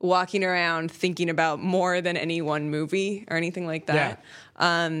myself walking around thinking about more than any one movie or anything like that.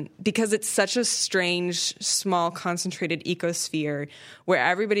 Because it's such a strange, small, concentrated ecosphere where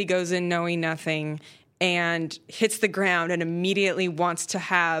everybody goes in knowing nothing and hits the ground and immediately wants to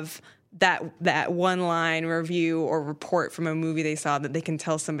have that one line review or report from a movie they saw that they can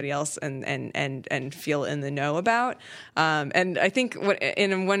tell somebody else and feel in the know about. And I think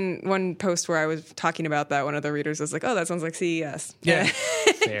in one post where I was talking about that, one of the readers was like, "Oh, that sounds like CES." Yeah.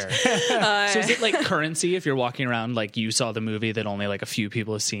 Fair. So is it like Currency if you're walking around like you saw the movie that only like a few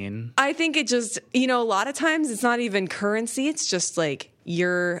people have seen? I think it just, a lot of times it's not even currency. It's just like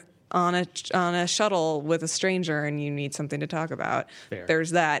you're on a shuttle with a stranger and you need something to talk about. Fair.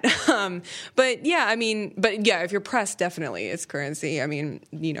 There's that. But if you're pressed, definitely it's currency. I mean,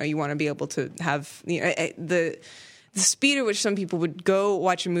 you want to be able to have the speed at which some people would go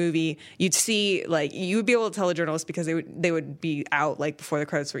watch a movie, you'd see, like, you would be able to tell a journalist because they would be out, like, before the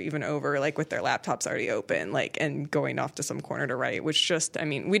credits were even over, like, with their laptops already open, like, and going off to some corner to write, which just, I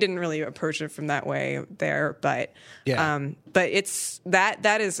mean, we didn't really approach it from that way there, but, but it's,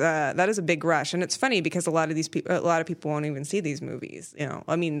 that is a big rush. And it's funny because a lot of people won't even see these movies,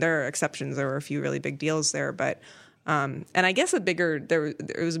 I mean, there are exceptions. There were a few really big deals there, but, and I guess there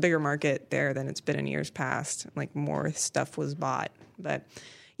was a bigger market there than it's been in years past. Like more stuff was bought, but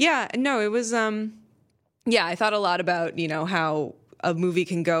yeah, no, it was. I thought a lot about how a movie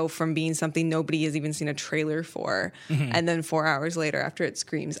can go from being something nobody has even seen a trailer for, and then 4 hours later after it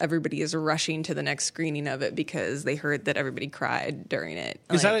screams, everybody is rushing to the next screening of it because they heard that everybody cried during it.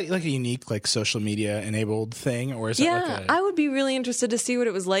 Is that like a unique like social media enabled thing, or is it Yeah, like a... I would be really interested to see what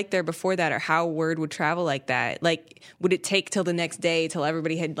it was like there before that, or how word would travel like that. Like, would it take till the next day till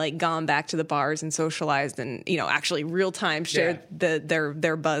everybody had like gone back to the bars and socialized and actually real time shared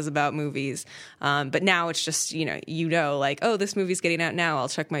their buzz about movies? But now it's just like, oh, this movie's getting out now. I'll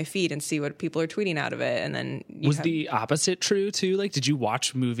check my feed and see what people are tweeting out of it, and then was the opposite true too? Like, did you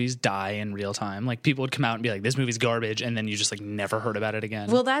watch movies die in real time? Like, people would come out and be like, "This movie's garbage," and then you just like never heard about it again.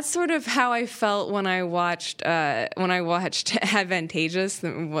 Well, that's sort of how I felt when I watched Advantageous,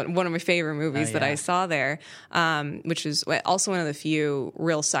 one of my favorite movies that I saw there, which is also one of the few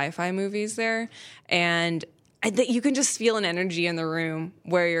real sci-fi movies there, and you can just feel an energy in the room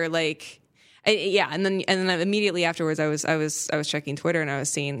where you're like. And then immediately afterwards, I was checking Twitter and I was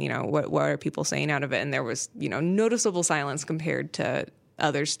seeing what are people saying out of it, and there was noticeable silence compared to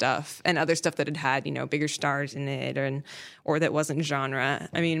other stuff that had bigger stars in it or that wasn't genre.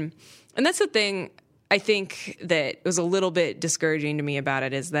 I mean, and that's the thing. I think that was a little bit discouraging to me about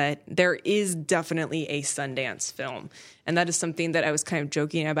it is that there is definitely a Sundance film. And that is something that I was kind of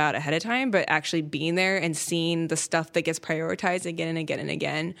joking about ahead of time, but actually being there and seeing the stuff that gets prioritized again and again and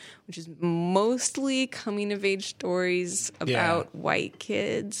again, which is mostly coming of age stories about white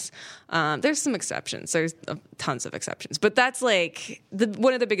kids. There's some exceptions. There's tons of exceptions. But that's like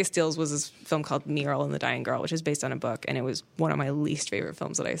one of the biggest deals was this film called Me, Earl and the Dying Girl, which is based on a book. And it was one of my least favorite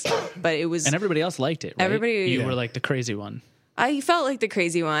films that I saw. But it was. And everybody else liked it, right? You were like the crazy one. I felt like the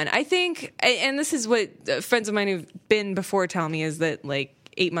crazy one. I think, and this is what friends of mine who've been before tell me, is that like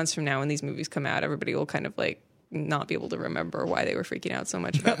 8 months from now when these movies come out, everybody will kind of like not be able to remember why they were freaking out so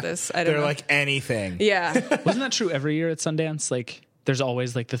much about this. I don't know. They're like anything. Yeah. Wasn't that true every year at Sundance? Like, there's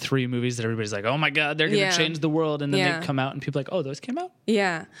always like the 3 movies that everybody's like, oh my God, they're going to change the world. And then they come out and people are like, oh, those came out?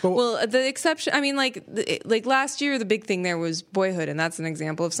 Yeah. Well, the exception, I mean, like last year, the big thing there was Boyhood. And that's an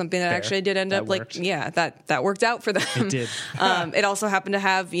example of something that actually did end up worked. that worked out for them. It did. It also happened to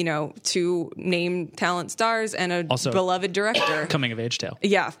have, 2 named talent stars and a beloved director. Coming of age tale.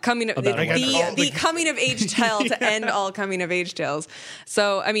 Yeah. Coming of age tale to end all coming of age tales.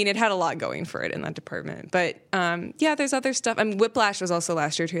 So, I mean, it had a lot going for it in that department. But there's other stuff. I mean, Whiplash was also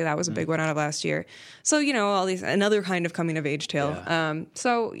last year too. That was a big one out of last year. So all these another kind of coming of age tale. Can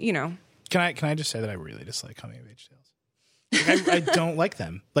I just say that I really dislike coming of age tales? Like, I don't like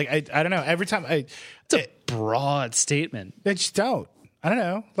them. Like I don't know. Every time it's a broad statement. I just don't. I don't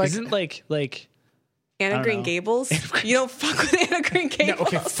know. Like, isn't like Anna Green Gables? You don't fuck with Anna Green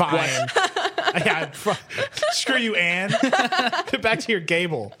Gables. No, okay, fine. Screw you, Anne. Get back to your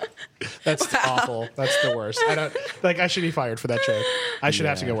Gable. That's awful. That's the worst. I should be fired for that joke. I should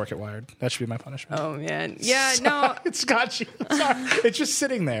have to go work at Wired. That should be my punishment. Oh man. Yeah, no. It's got you. Sorry. It's just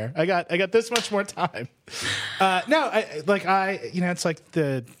sitting there. I got this much more time. It's like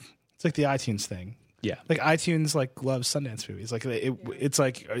the iTunes thing. Yeah. Like iTunes loves Sundance movies. Like it's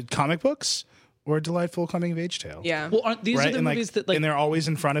like comic books or a delightful coming of age tale. Yeah. Well, aren't these are the movies that and they're always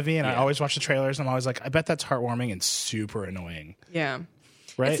in front of me, and I always watch the trailers, and I'm always like, I bet that's heartwarming and super annoying. Yeah.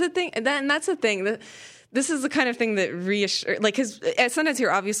 Right. It's the thing, and that's the thing. This is the kind of thing that because at Sundance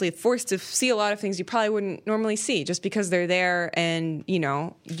you're obviously forced to see a lot of things you probably wouldn't normally see just because they're there, and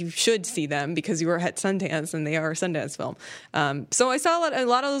you should see them because you were at Sundance and they are a Sundance film. So I saw a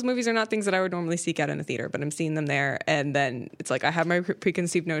lot of those movies are not things that I would normally seek out in a theater, but I'm seeing them there, and then it's like I have my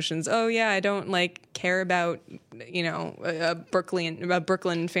preconceived notions. Oh yeah, I don't care about a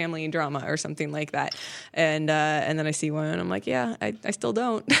Brooklyn family drama or something like that, and then I see one and I'm like, yeah, I still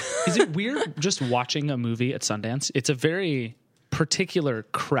don't. Is it weird just watching a movie at Sundance? It's a very particular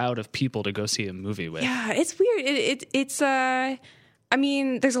crowd of people to go see a movie with. Yeah, it's weird. It's I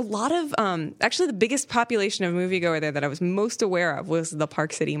mean, there's a lot of actually the biggest population of moviegoer there that I was most aware of was the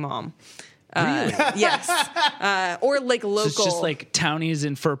Park City Mom. Really? Yes. Or local. So it's just townies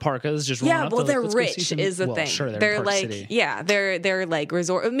in fur parkas just rolling up. Yeah, well, they're rich is the thing. Sure, they're in Park City. They're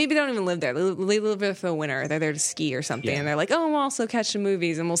resort. Maybe they don't even live there. They live there for the winter. They're there to ski or something. Yeah. And they're like, oh, we'll also catch some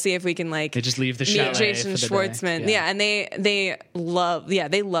movies and we'll see if we can They just leave the meet Jason Schwartzman. Yeah, and they love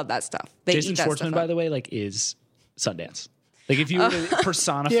that stuff. Jason Schwartzman, by the way, is Sundance. If you were to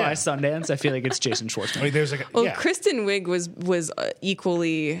personify Sundance, I feel like it's Jason Schwartzman. Kristen Wiig was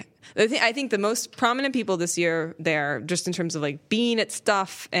equally. I think the most prominent people this year there, just in terms of being at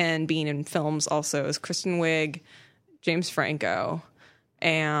stuff and being in films, also is Kristen Wiig, James Franco,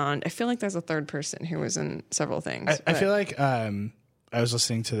 and I feel like there's a third person who was in several things. I feel like I was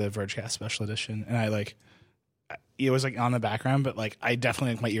listening to the Vergecast special edition, and it was like on the background, but like I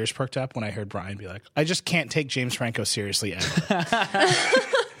definitely like my ears perked up when I heard Brian be like, I just can't take James Franco seriously ever.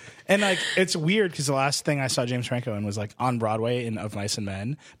 And like it's weird because the last thing I saw James Franco in was like on Broadway in Of Mice and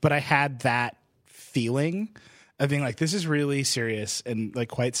Men, but I had that feeling of being like, this is really serious and like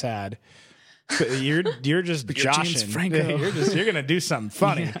quite sad. But you're just joshing. James Franco. You're gonna do something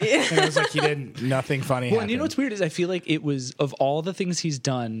funny. And it was like nothing funny. Well, and you know what's weird is I feel like it was, of all the things he's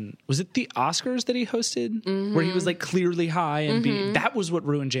done, was it the Oscars that he hosted where he was like clearly high and that was what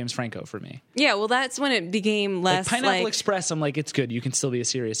ruined James Franco for me. Yeah, well, that's when it became less Like Pineapple Express, I'm like, it's good. You can still be a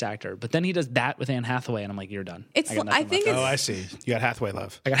serious actor. But then he does that with Anne Hathaway, and I'm like, you're done. I think it's. Oh, I see. You got Hathaway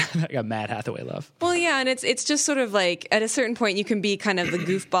love. I got mad Hathaway love. Well, yeah, and it's just sort of like at a certain point you can be kind of the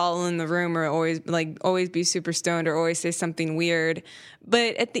goofball in the room, or always be super stoned, or always say something weird.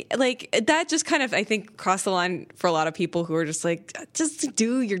 But at the that just kind of, I think, crossed the line for a lot of people who are just like, just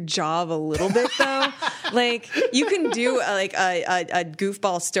do your job a little bit though. Like you can do a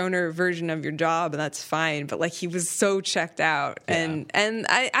goofball stoner version of your job, and that's fine. But like he was so checked out, and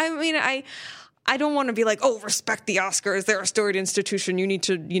I mean I don't want to be like, oh, respect the Oscars. They're a storied institution. You need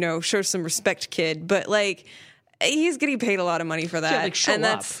to, show some respect, kid. But like, he's getting paid a lot of money for that. Yeah, like show and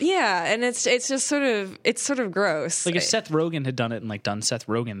up. And it's just sort of gross. Like if Seth Rogen had done it and like done Seth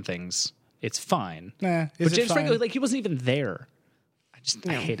Rogen things, it's fine. Nah, but James Franco, like he wasn't even there.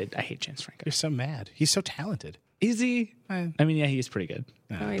 I hate James Franco. You're so mad. He's so talented. Is he? I mean, yeah, he's pretty good.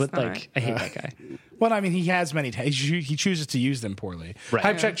 No, but not. like, I hate that guy. Well, I mean, he has many. He chooses to use them poorly. Right.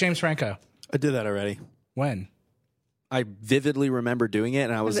 Hype check James Franco. I did that already. When? I vividly remember doing it,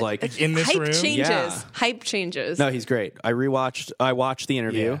 and I was like, in this hype room? changes. Yeah. Hype changes. "No, he's great." I watched the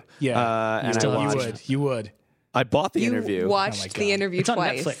interview. Yeah. and still I have watched. You would. I bought the you interview. watched Oh my God. the interview It's on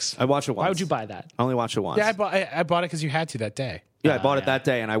twice. Netflix. I watched it once. Why would you buy that? I only watched it once. Yeah, I bought it because you had to that day. Yeah, I bought it that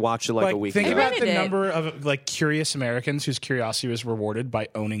day, and I watched it like a week think ago. about rented the it. number of like curious Americans whose curiosity was rewarded by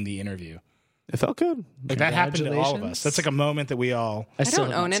owning the interview. It felt good. Like that happened to all of us. Congratulations. That's like a moment that we all. I still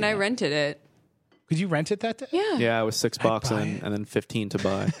don't have not own it. seen I rented it. Could you rent it that day? Yeah. Yeah, it was $6 buy and, it. and then 15 to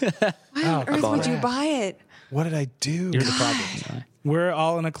buy. Why on earth would you crap. buy it? What did I do? You're the problem. Eli. We're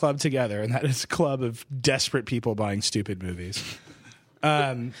all in a club together, and that is a club of desperate people buying stupid movies.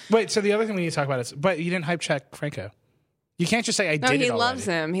 Wait, so the other thing we need to talk about is, but you didn't hype check Franco. You can't just say I No, did. he it loves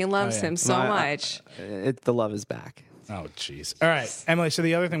already. him. He loves yeah. him so No, much. The love is back. Oh, jeez. All right, Emily. So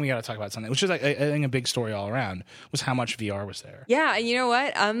the other thing we got to talk about something, which is like I think a big story all around, was how much VR was there. Yeah, and you know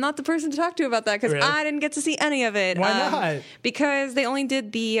what? I'm not the person to talk to about that because Really? I didn't get to see any of it. Why not? Because they only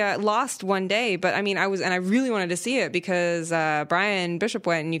did the Lost one day. But I mean, I really wanted to see it because Brian Bishop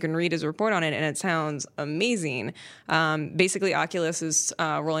went, and you can read his report on it, and it sounds amazing. Basically, Oculus is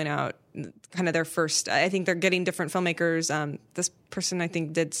rolling out kind of their first. I think they're getting different filmmakers. This person, I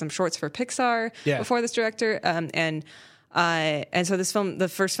think, did some shorts for Pixar before this director, and so this film, the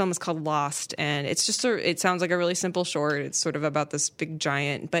first film, is called Lost, and it's just it sounds like a really simple short. It's sort of about this big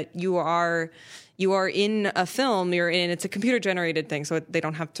giant, but you are in a film. It's a computer generated thing, so they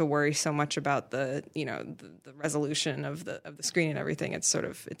don't have to worry so much about the resolution of the screen and everything. It's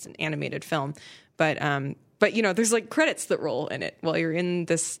an animated film, but there's like credits that roll in it while you're in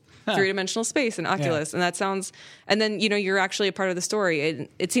this three-dimensional space in Oculus, and that sounds. And then you're actually a part of the story.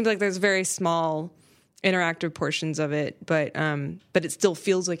 It seems like there's very small interactive portions of it, but it still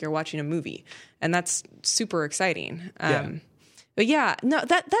feels like you're watching a movie, and that's super exciting. But yeah, no,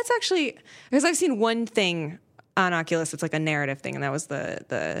 that's actually because I've seen one thing on Oculus. It's like a narrative thing, and that was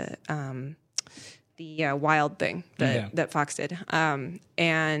the Wild thing that Fox did,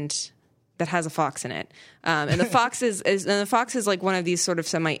 and that has a fox in it. And the fox is like one of these sort of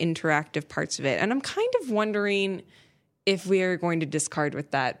semi-interactive parts of it. And I'm kind of wondering if we are going to discard with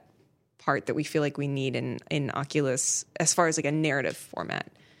that part that we feel like we need in Oculus as far as like a narrative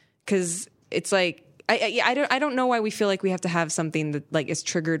format. Because it's like, I don't know why we feel like we have to have something that like is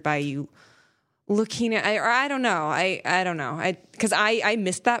triggered by you looking at, or I don't know. I don't know. Because I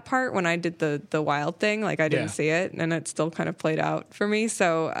missed that part when I did the Wild thing. Like I didn't see it, and it still kind of played out for me.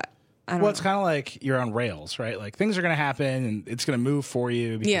 So I don't know. It's kind of like you're on rails, right? Like things are going to happen, and it's going to move for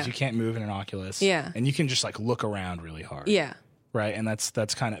you because you can't move in an Oculus. Yeah. And you can just like look around really hard. Yeah. Right. And that's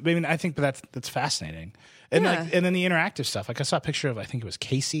kind of. I mean, I think that's fascinating. And and then the interactive stuff. Like I saw a picture of, I think it was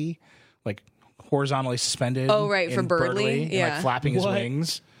Casey, like horizontally suspended. Oh, right, in for Birdly? and, Yeah. like flapping his What?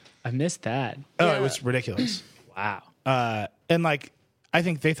 wings. I missed that. Oh, it was ridiculous. Wow. And like I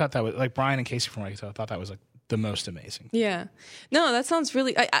think they thought that was like Brian and Casey from Rikito thought that was like the most amazing. Yeah. No, that sounds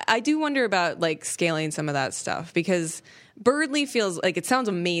really. I do wonder about like scaling some of that stuff because Birdly feels like it sounds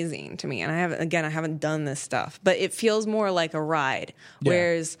amazing to me, and I haven't done this stuff, but it feels more like a ride.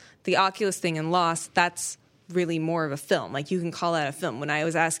 Whereas the Oculus thing and Lost, that's really more of a film. Like, you can call that a film. When I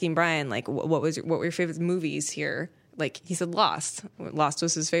was asking Brian, like, what were your favorite movies here? Like, he said Lost. Lost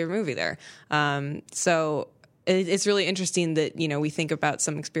was his favorite movie there. So it's really interesting that, you know, we think about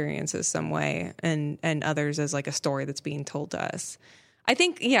some experiences some way and others as like a story that's being told to us. I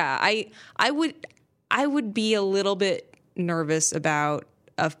think, yeah, I would be a little bit nervous about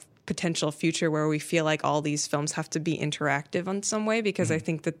a potential future where we feel like all these films have to be interactive in some way, because I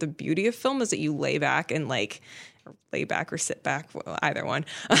think that the beauty of film is that you lay back or sit back, well, either one.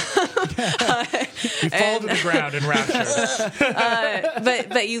 You fall to the ground in rapture.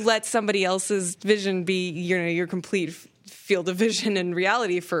 But you let somebody else's vision be, you know, your complete field of vision and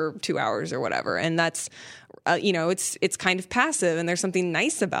reality for 2 hours or whatever. And that's, you know, it's kind of passive, and there's something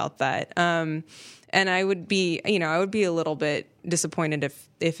nice about that. And I would be a little bit disappointed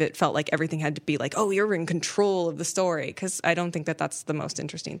if it felt like everything had to be like, oh, you're in control of the story, because I don't think that that's the most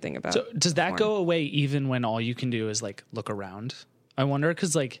interesting thing about it. So does that go away even when all you can do is like look around? I wonder,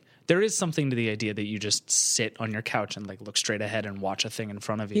 because like there is something to the idea that you just sit on your couch and like look straight ahead and watch a thing in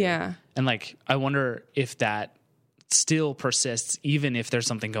front of you. Yeah. And like I wonder if that still persists even if there's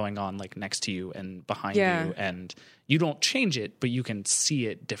something going on like next to you and behind you, and you don't change it, but you can see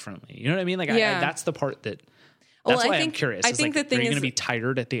it differently. You know what I mean? Like that's the part that. That's why I'm curious. I think like, the thing are you is, going to be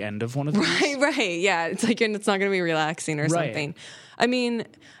tired at the end of one of these? Right. Yeah. It's like, it's not going to be relaxing or something. I mean,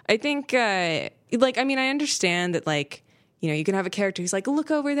 I think, I understand that, like, you know, you can have a character who's like, look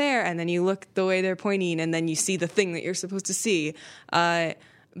over there, and then you look the way they're pointing, and then you see the thing that you're supposed to see. But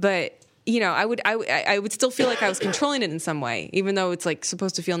you know, I would still feel like I was controlling it in some way, even though it's like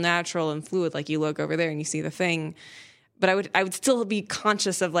supposed to feel natural and fluid. Like, you look over there and you see the thing. But I would still be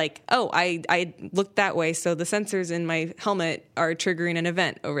conscious of like, oh, I looked that way, so the sensors in my helmet are triggering an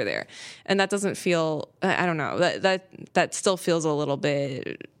event over there, and that doesn't feel. I don't know. That still feels a little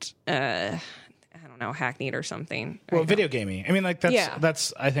bit. I don't know, hackneyed or something. Well, video gaming. I mean, like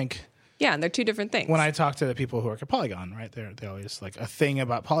that's I think. Yeah, and they're two different things. When I talk to the people who work at Polygon, right, they always like a thing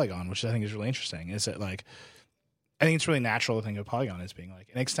about Polygon, which I think is really interesting, is that like I think it's really natural to think of Polygon as being like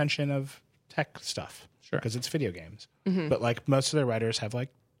an extension of tech stuff. Because it's video games. Mm-hmm. But like most of their writers have like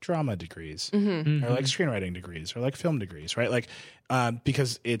drama degrees or like screenwriting degrees or like film degrees, right? Like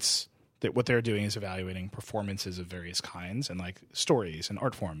because it's that what they're doing is evaluating performances of various kinds and like stories and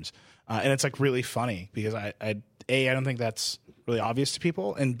art forms. And it's like really funny because I don't think that's really obvious to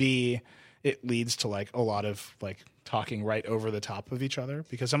people, and B, it leads to like a lot of like talking right over the top of each other,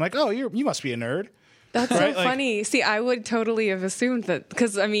 because I'm like, oh, you must be a nerd. That's right? So funny. See, I would totally have assumed that,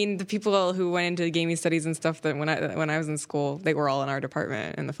 because I mean, the people who went into gaming studies and stuff, that when I was in school, they were all in our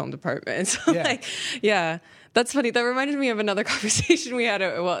department, in the film department. So that's funny. That reminded me of another conversation we had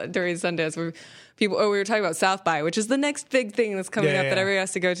during Sundance, where we were talking about South by, which is the next big thing that's coming up that everybody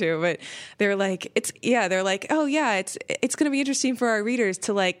has to go to. But they're like, it's going to be interesting for our readers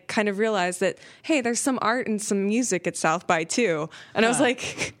to like kind of realize that, hey, there's some art and some music at South by too. And I was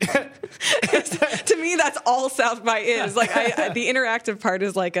like, to me, that's all South by is. Like, the interactive part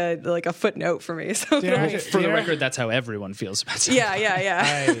is like a footnote for me. So for the record, that's how everyone feels about South by.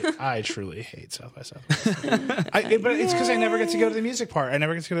 Yeah. I truly hate South by Southwest. But it's because I never get to go to the music part. I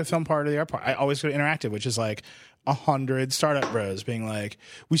never get to go to the film part or the art part. I always go to interactive, which is like 100 startup bros being like,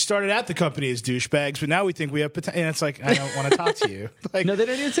 we started out the company as douchebags, but now we think we have potential. And it's like, I don't want to talk to you. Like, no, they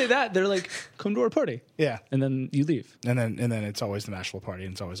didn't even say that. They're like, come to our party. Yeah. And then you leave. And then it's always the Mashable party,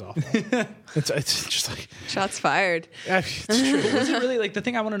 and it's always awful. it's just like, shots fired. It's true. Was it really like, the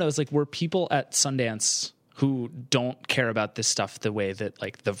thing I want to know is like, were people at Sundance who don't care about this stuff the way that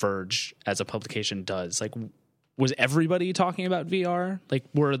like The Verge as a publication does? Like, was everybody talking about VR? Like,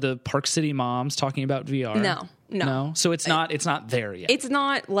 were the Park City moms talking about VR? No. So it's not there yet. It's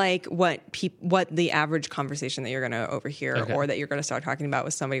not like what the average conversation that you're going to overhear or that you're going to start talking about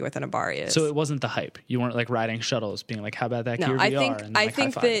with somebody within a bar is. So it wasn't the hype. You weren't like riding shuttles, being like, "How about that Gear VR?"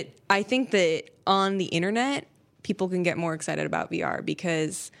 I think that on the internet, people can get more excited about VR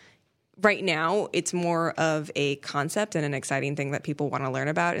because right now it's more of a concept and an exciting thing that people want to learn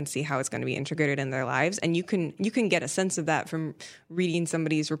about and see how it's going to be integrated in their lives. And you can get a sense of that from reading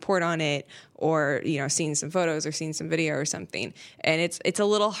somebody's report on it, or, you know, seeing some photos or seeing some video or something. And it's a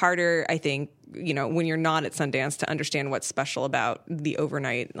little harder, I think, you know, when you're not at Sundance, to understand what's special about the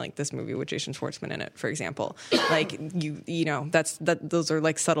overnight, like this movie with Jason Schwartzman in it, for example. Like, you know, those are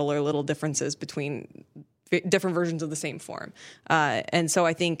like subtle or little differences between different versions of the same form. And so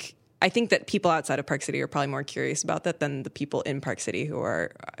I think I think that people outside of Park City are probably more curious about that than the people in Park City who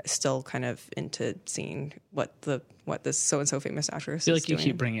are still kind of into seeing what this so and so famous actress. I feel is like you doing.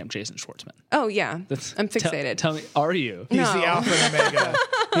 keep bringing up Jason Schwartzman. Oh yeah, I'm fixated. Tell me, are you? He's No. the alpha and omega,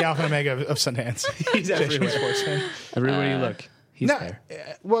 the alpha and omega of Sundance. He's everywhere. Everywhere you look, he's No, there.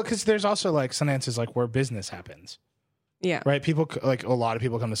 well, because there's also like Sundance is like where business happens, Yeah, right? People like a lot of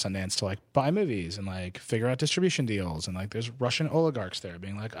people come to Sundance to like buy movies and like figure out distribution deals, and like there's Russian oligarchs there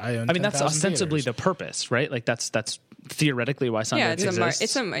being like, I own. I mean, that's 10,000 ostensibly theaters. the purpose, right? Like that's theoretically why Sundance yeah, exists.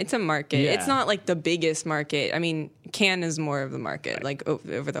 it's a market. Yeah. It's not like the biggest market. I mean, Cannes is more of the market, like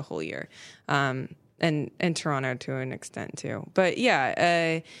over the whole year, and Toronto to an extent too. But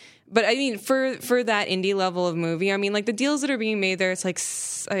yeah. But I mean, for that indie level of movie, I mean, like the deals that are being made there, it's like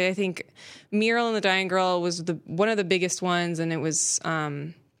I think Mural and the Dying Girl was one of the biggest ones, and it was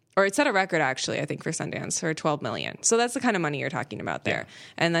or it set a record actually, I think, for Sundance for $12 million. So that's the kind of money you're talking about there. Yeah.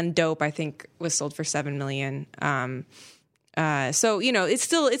 And then Dope, I think, was sold for $7 million. So you know, it's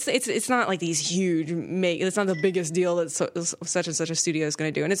still it's not like these huge it's not the biggest deal that such and such a studio is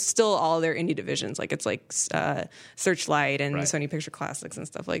going to do, and it's still all their indie divisions. Like it's like Searchlight and Sony Picture Classics and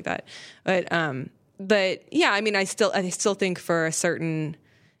stuff like that. But yeah, I mean, I still think for a certain.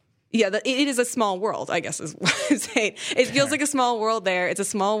 Yeah, it is a small world, I guess is what I'm saying. It feels like a small world there. It's a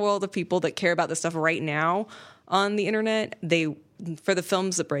small world of people that care about this stuff right now on the internet. For the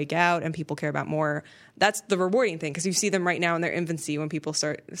films that break out and people care about more, that's the rewarding thing, because you see them right now in their infancy when people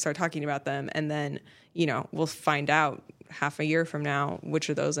start talking about them, and then, you know, we'll find out half a year from now which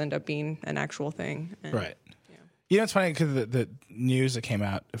of those end up being an actual thing. And, right. You know, it's funny because the news that came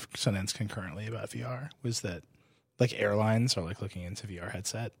out of Sundance concurrently about VR was that like airlines are like looking into VR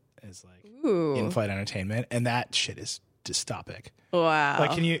headset as like in-flight entertainment, and that shit is dystopic. Wow.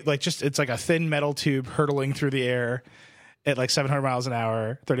 Like, can you like just it's like a thin metal tube hurtling through the air at like 700 miles an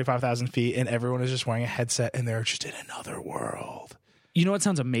hour, 35,000 feet, and everyone is just wearing a headset, and they're just in another world. You know what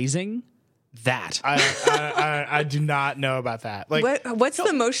sounds amazing? That. I do not know about that. Like, what's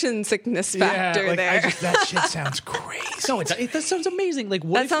the motion sickness factor like, there? that shit sounds crazy. No, that sounds amazing. Like,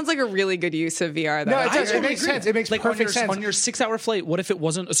 what that sounds like a really good use of VR, though. No, it makes sense. It makes like perfect sense. On your 6-hour flight, what if it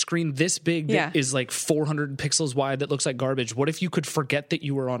wasn't a screen this big that is like 400 pixels wide that looks like garbage? What if you could forget that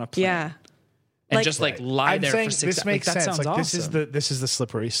you were on a plane? Yeah. And just like lie I'm there saying for 6 hours. this makes that sense. sounds Like awesome. this is the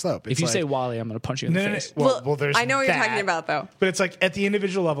slippery slope. It's If you like, say Wally, I'm going to punch you in the face. Well, there's I know what you're that, talking about, though. But it's like at the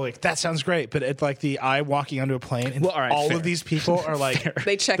individual level, like that sounds great. But at like the eye walking onto a plane, and Well, all right, all fair. of these people are like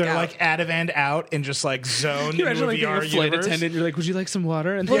They check they're out. like out of and out and just like zoned You into imagine a like being VR a flight universe. attendant. You're like, would you like some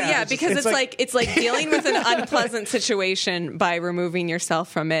water? And Well, Yeah, yeah, it's because just- it's like dealing with an unpleasant situation by removing yourself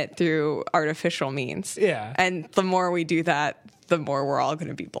from it through artificial means. Yeah. And the more we do that, the more we're all going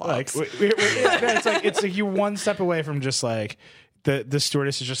to be blobs. Like it's like you're one step away from just like the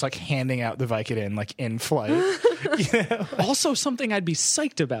stewardess is just like handing out the Vicodin like in flight. You know? also something I'd be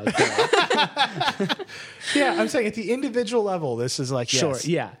psyched about. Though. Yeah, I'm saying at the individual level, this is like Sure. yes,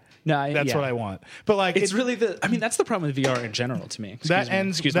 Yeah. No, that's what I want. But like It's really I mean, that's the problem with VR in general to me. Excuse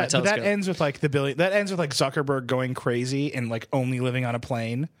my that telescope. ends with like that ends with like Zuckerberg going crazy and like only living on a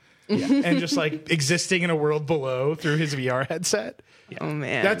plane. And just like existing in a world below through his VR headset. Oh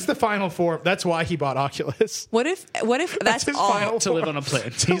man, That's the final form. That's why he bought Oculus. what if that's his all? final to live on a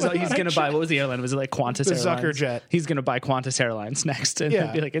plane. He's going to buy, what was the airline? Was it like Qantas The Airlines? Zuckerjet. He's going to buy Qantas Airlines next and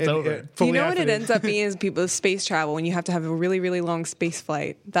Yeah, be like, it's and, over. fully You know what it outfitted. ends up being is people's space travel when you have to have a really, really long space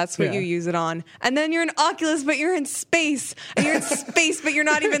flight. That's what Yeah. you use it on. And then you're in Oculus, but you're in space. And you're in space, but you're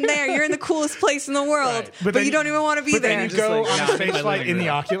not even there. You're in the coolest place in the world, Right. but then you don't even want to be but there. Then you Just go like, on nah, a I'm in space my flight living in the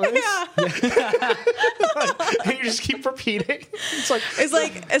room. Oculus. And you just keep repeating. It's like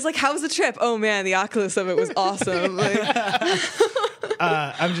It's like how's the trip? Oh man, the Oculus of it was awesome. Like,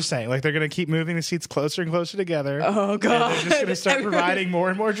 I'm just saying, like they're gonna keep moving the seats closer and closer together. oh And god. they're just gonna start providing more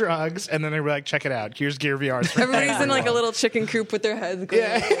and more drugs, and then they're like, check it out. Here's Gear VR. for Everybody's in like a everyone. little chicken coop with their heads going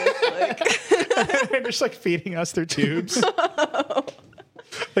Yeah. like this, like, They're just like feeding us through tubes.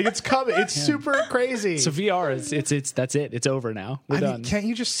 Like it's coming. It's super crazy. So VR is that's it. It's over now. We're I done. mean, can't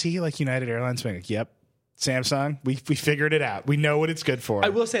you just see like United Airlines being like, "Yep, Samsung, we figured it out. We know what it's good for." I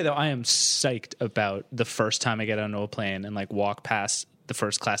will say though, I am psyched about the first time I get onto a plane and like walk past the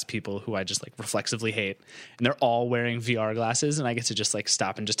first class people who I just like reflexively hate, and they're all wearing VR glasses, and I get to just like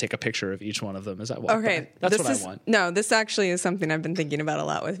stop and just take a picture of each one of them as I walk. okay, by. That's this what is, I want. No, this actually is something I've been thinking about a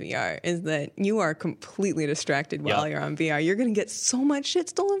lot with VR. Is that you are completely distracted while Yep. you're on VR. You're going to get so much shit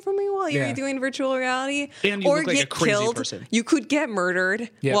stolen from you while you're Yeah. doing virtual reality, And you or look like a get crazy killed. person. You could get murdered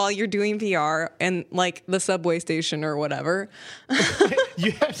Yeah. while you're doing VR and like the subway station or whatever.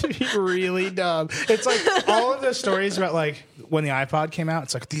 You have to be really dumb. It's like all of those stories about like when the iPod came came out.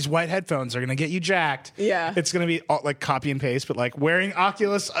 It's like these white headphones are going to get you jacked. Yeah. It's going to be all, like copy and paste, but like wearing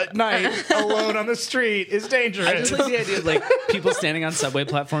Oculus at night alone on the street is dangerous. I just like the idea of like people standing on subway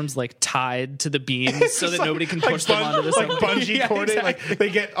platforms like tied to the beams so that nobody can push them onto the subway. Bungee Yeah, corded. exactly. Like they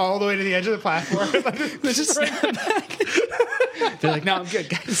get all the way to the edge of the platform. They just snap back. They're like, no, I'm good,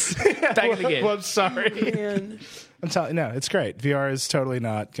 guys. Back in the game. Well, I'm sorry. Man. I'm telling no, it's great. VR is totally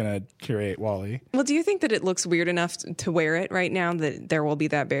not going to curate Wall-E. Well, do you think that it looks weird enough to wear it right now that there will be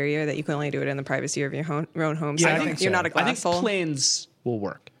that barrier that you can only do it in the privacy of your own home? Yeah, I So think you're so. not a I think glass hole. planes will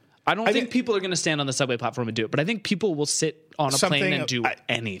work. I don't think think- people are going to stand on the subway platform and do it, but I think people will sit on a plane Something- and do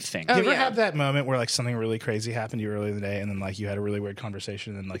anything. Oh, You ever yeah. have that moment where like something really crazy happened to you earlier in the day and then like you had a really weird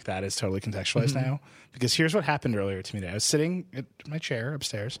conversation and like that is totally contextualized now? Because here's what happened earlier to me today. I was sitting at my chair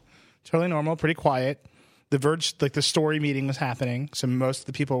upstairs, totally normal, pretty quiet. The Verge, like the story meeting was happening. So most of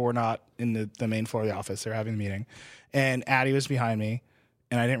the people were not in the main floor of the office. They were having the meeting. And Addie was behind me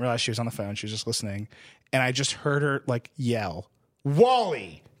and I didn't realize she was on the phone. She was just listening. And I just heard her like yell,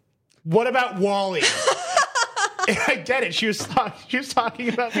 Wall-E. What about Wall-E? And I get it. She was talking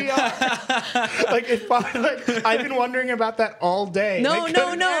about VR. like I've been wondering about that all day. No, I no,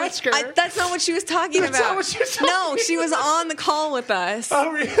 couldn't no. ask her. That's not what she was talking That's about. not what she was No, talking she was on the call with us.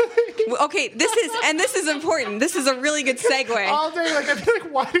 Oh really? Okay, this is important. This is a really good segue. All day, like I feel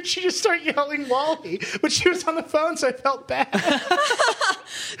like, why did she just start yelling Wall-E? But she was on the phone, so I felt bad.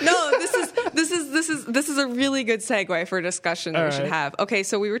 No, this is a really good segue for a discussion that we should right. have. Okay,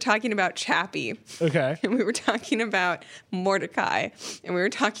 so we were talking about Chappie. Okay. And we were talking about Mordecai, and we were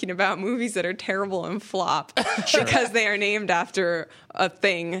talking about movies that are terrible and flop because they are named after a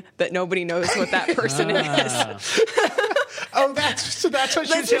thing that nobody knows what that person is. Oh, that's what she was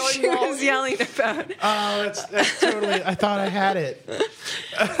That's yelling. what she was Wall-E? yelling about. Oh, that's totally. I thought I had it.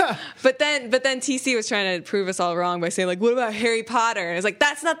 But then TC was trying to prove us all wrong by saying like, "What about Harry Potter?" And it's like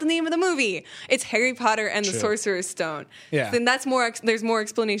that's not the name of the movie. It's Harry Potter and the True. Sorcerer's Stone. Yeah. Then that's more. There's more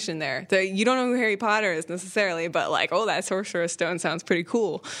explanation there. You don't know who Harry Potter is necessarily, but like, oh, that Sorcerer's Stone sounds pretty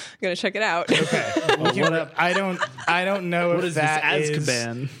cool. I'm gonna check it out. I don't know What if is that this is.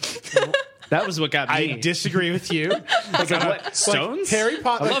 Azkaban? That was what got me. I disagree with you. Like, what, stones? Harry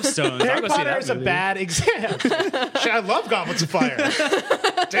Potter. I love stones. Harry I'll go see Potter that is a movie. bad example. Shit, I love Goblets of Fire.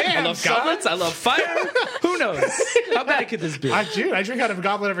 Damn, I love son. goblets. I love fire. Who knows? How bad could this be? I drink out of a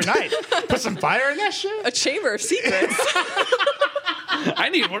goblet every night. Put some fire in that shit. A Chamber of Secrets. I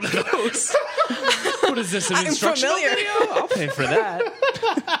need one of those. What is this? An I'm instructional familiar. video? I'll pay for that.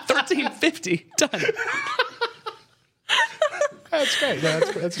 $13.50. Done. That's great.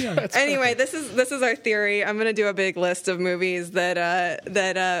 No, that's Anyway, this is our theory. I'm gonna do a big list of movies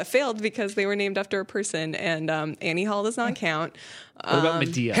that failed because they were named after a person, and Annie Hall does not count. What about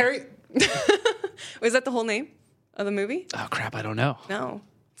Medea? Harry. Was that the whole name of the movie? Oh crap! I don't know. No.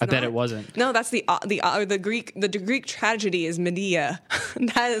 I bet not. it wasn't. No, that's the Greek tragedy is Medea.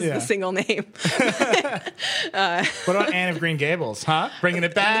 That is Yeah. the single name. What about Anne of Green Gables? Huh? Bringing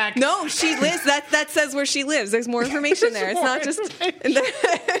it back. No, she lives. That says where she lives. There's more information there. It's not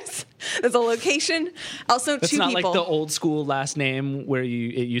just. There's a location. Also, That's two not people. like the old school last name where it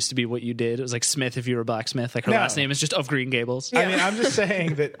used to be what you did. It was like Smith if you were a blacksmith. Like her No. last name is just of Green Gables. I mean, I'm just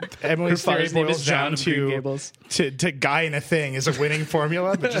saying that Emily's Her theory father's name boils is John down of Green to Gables. guy in a thing is a winning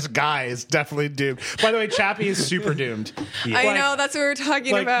formula, but just guy is definitely doomed. By the way, Chappie is super doomed. I know that's what we're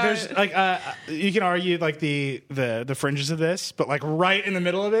talking Like about. there's like you can argue like the fringes of this, but like right in the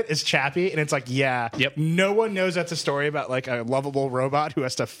middle of it is Chappie, and it's like Yep. no one knows that's a story about like a lovable robot who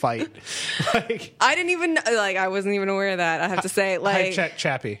has to fight. Like I didn't even I wasn't even aware of that. I have to say, hype like, check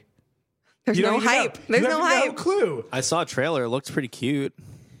Chappie. there's You don't no even hype. know. There's You no have hype. No clue. I saw a trailer. It looks pretty cute.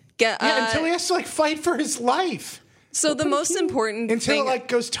 Yeah, Until he has to like fight for his life. so the most important Until thing, it like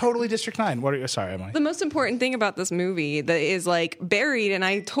goes totally District 9. What are you? Sorry, Emily. the most important thing about this movie that is like buried and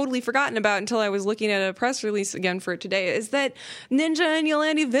I totally forgotten about until I was looking at a press release again for it today is that Ninja and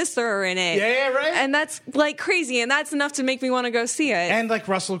Yolandi Visser are in it. Yeah, right. And that's like crazy, and that's enough to make me want to go see it. And like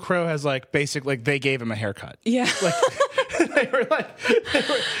Russell Crowe has like basically like they gave him a haircut. yeah. They were like,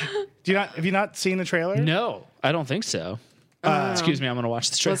 have you not seen the trailer? No, I don't think so. Excuse me, I'm going to watch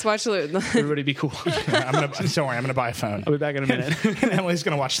this trailer. Let's watch it. Everybody be cool. Don't worry, I'm gonna buy a phone. I'll be back in a minute. And Emily's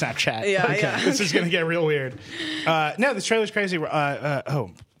gonna watch Snapchat. Yeah, yeah. This is gonna get real weird. No, this trailer's crazy.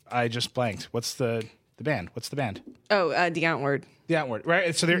 I just blanked. What's the band? What's the band? The Outward. The Outward,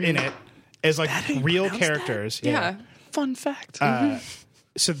 right? So they're in it as like real characters. Yeah. Fun fact.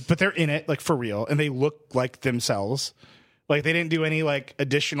 But they're in it like for real, and they look like themselves. Like they didn't do any like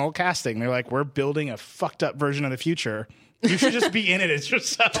additional casting. They're like, we're building a fucked up version of the future You should just be in it as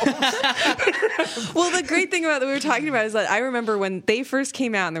yourself. Well, the great thing about that we were talking about is that I remember when they first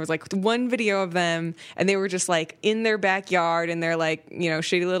came out and there was like one video of them and they were just like in their backyard in their like,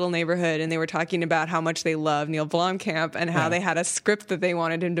 shitty little neighborhood, and they were talking about how much they love Neil Blomkamp and how they had a script that they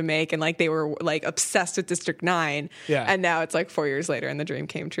wanted him to make, and like they were like obsessed with District 9. Yeah. And now it's like 4 years later and the dream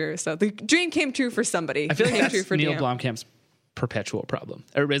came true. So the dream came true for somebody. I feel like Came true that's for Neil DM. Blomkamp's perpetual problem.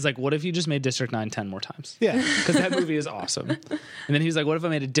 Everybody's like, what if you just made District 9 10 more times? Yeah. Because that movie is awesome. And then he's like, what if I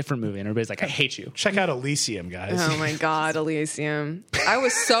made a different movie? And everybody's like, I hate you. Check out Elysium, guys. Oh my God, Elysium. I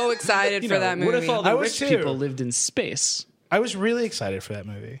was so excited for that movie. What if all I the was rich too. people lived in space? I was really excited for that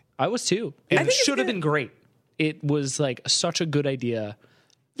movie. I was too. I It think it's should have good. been great. It was like such a good idea.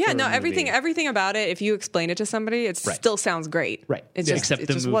 Yeah, for no, a movie. everything about it, if you explain it to somebody, it Right. still sounds great. Right. It just, Except it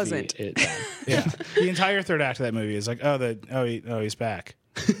the just movie. wasn't. Yeah. The entire third act of that movie is like, he's back.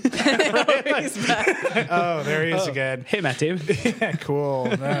 He's back. Oh, there he is again. Hey, Matt Damon. Yeah, cool.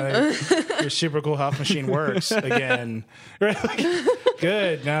 No, your super cool Huff machine works again. Right? Like,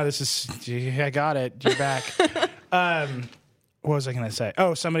 good. No, this is. I got it. You're back. What was I going to say?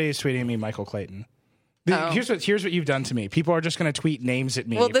 Oh, somebody is tweeting me Michael Clayton. Here's what you've done to me. People are just going to tweet names at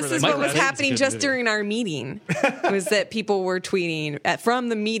me. Well, this for is the- what was Clayton's a happening good just movie. during our meeting. Was that people were tweeting from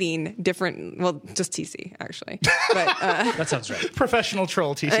the meeting different? Well, just TC actually, but That sounds right. professional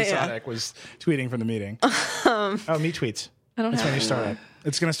troll TC yeah. Sonic was tweeting from the meeting. Oh, me tweets. That's when you start it.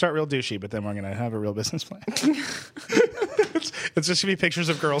 It's going to start real douchey, but then we're going to have a real business plan. It's just going to be pictures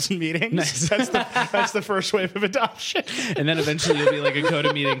of girls in meetings. Nice. That's the first wave of adoption. And then eventually you'll be like a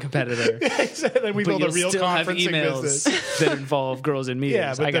GoToMeeting competitor. Then we But build a you'll real still have conferencing emails business. that involve girls in meetings.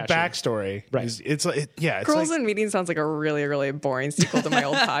 Yeah, but I the got you. backstory, Right. is, it's it's girls like, in meetings sounds like a really, really boring sequel to my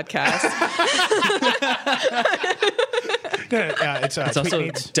old podcast. it's It's also tweet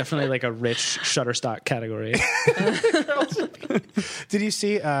needs. definitely like a rich Shutterstock category. Did you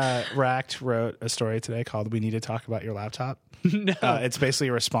see Racked wrote a story today called "We Need to Talk About Your Laptop"? No. It's basically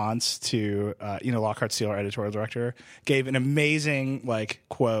a response to Lockhart Steele, our editorial director, gave an amazing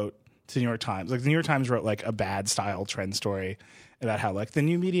quote to the New York Times. Like the New York Times wrote like a bad style trend story about how like the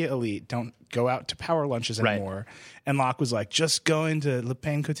new media elite don't go out to power lunches Right. anymore, and Locke was like, just going to Le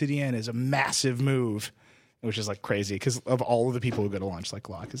Pain Quotidien is a massive move. Which is like crazy because of all of the people who go to lunch, like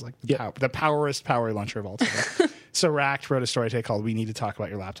Locke is like the powerest power luncher of all time. So Racked wrote a story today called "We Need to Talk About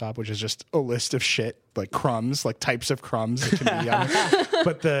Your Laptop," which is just a list of shit, like crumbs, like types of crumbs that can be on it.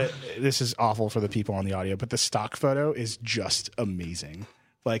 But this is awful for the people on the audio, but the stock photo is just amazing.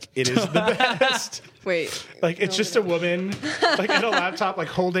 Like it is the best. Wait, Like it's just a woman like at a laptop, like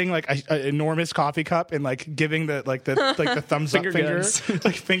holding like an enormous coffee cup and like giving the thumbs Finger up finger, guns.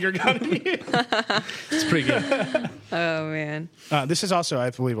 like finger gunning you. It's pretty good. oh man. This is also, I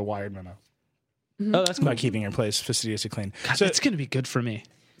believe, a Wired memo Oh, that's cool. about keeping your place fastidiously clean. God, So, it's going to be good for me.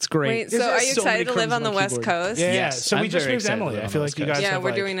 It's great. Wait, so are you So many excited to live crumbs on the my West keyboard. Coast? yeah, Yes, so we I'm just very moved excited Emily. to I live feel on like the you West guys Yeah, have we're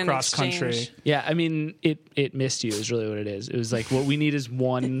like doing an cross country. exchange. Yeah, I mean, it missed you is really what it is. It was like what we need is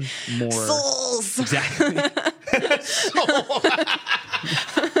one more. Souls. Exactly.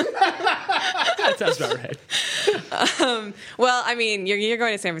 That sounds about right. Well, I mean, you're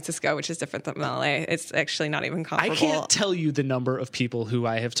going to San Francisco, which is different than LA. It's actually not even I comparable. can't tell you the number of people who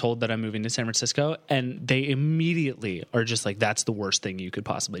I have told that I'm moving to San Francisco, and they immediately are just like, "That's the worst thing you could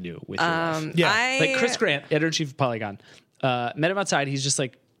possibly do with your life." Yeah. Like Chris Grant, editor in chief of Polygon, met him outside. He's just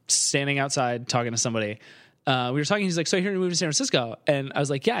like standing outside talking to somebody. We were talking. He's like, "So you're moving to San Francisco?" And I was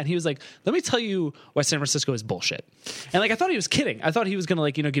like, "Yeah." And he was like, "Let me tell you why San Francisco is bullshit." And like, I thought he was kidding. I thought he was gonna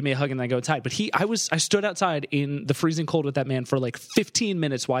like, give me a hug and then go inside. But I stood outside in the freezing cold with that man for like 15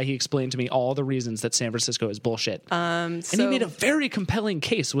 minutes while he explained to me all the reasons that San Francisco is bullshit. And he made a very compelling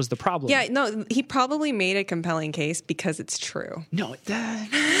case. Was the problem? Yeah, no, he probably made a compelling case because it's true. No.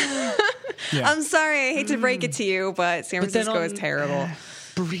 I'm sorry, I hate to break it to you, but San But then Francisco is terrible.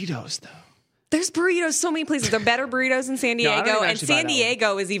 Burritos, though. There's burritos so many places. There are better burritos in San I don't Diego, even and actually buy San that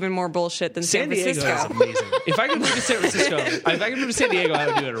Diego is even more bullshit than San Diego Francisco. is amazing. If I could move to San Francisco, if I could move to San Diego, I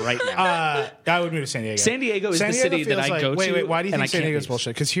would do it right now. I would move to San Diego. San Diego is the city that feels I go to, Wait, why do you and think I San can't Diego's leave.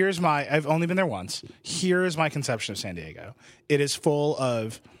 bullshit? Because I've only been there once. Here is my conception of San Diego. It is full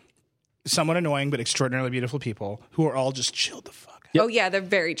of somewhat annoying but extraordinarily beautiful people who are all just chilled the fuck out. Oh yeah, they're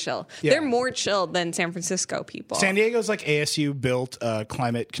very chill. Yeah. They're more chill than San Francisco people. San Diego's like ASU built a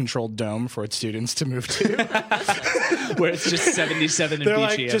climate-controlled dome for its students to move to. Where it's just 77 and They're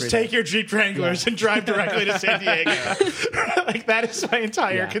beachy like, just every day. take your Jeep Wranglers and drive directly to San Diego. Like that is my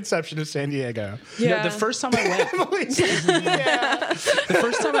entire conception of San Diego. yeah. No, the first time I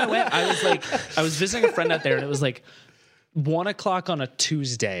went, I was visiting a friend out there, and it was like 1:00 on a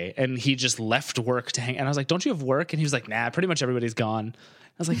Tuesday, and he just left work to hang. And I was like, "Don't you have work?" And he was like, "Nah, pretty much everybody's gone."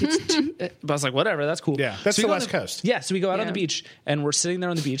 I was like, "It's too," but I was like, "Whatever, that's cool." Yeah, that's we the go West on Coast. Yeah, so we go out on Yeah. the beach, and we're sitting there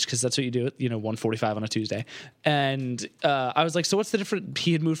on the beach because that's what you do at 1:45 on a Tuesday. And I was like, "So what's the difference?"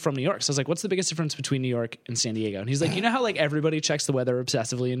 He had moved from New York, so I was like, "What's the biggest difference between New York and San Diego?" And he's like, "You know how like everybody checks the weather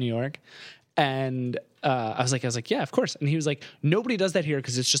obsessively in New York?" And I was like, yeah, of course. And he was like, nobody does that here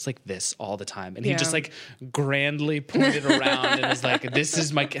because it's just like this all the time. And he Yeah. just like grandly pointed around and was like, "This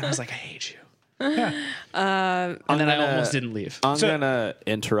is my." And I was like, "I hate you." And then I almost didn't leave. I'm gonna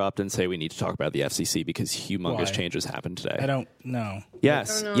interrupt and say we need to talk about the FCC because humongous Why? changes happened today. I don't know.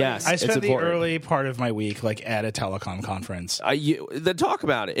 Yes, yes. I it's spent the important. early part of my week like at a telecom conference. Then talk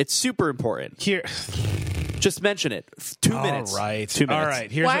about it. It's super important. Here, Just mention it. 2 minutes. all right, 2 minutes. all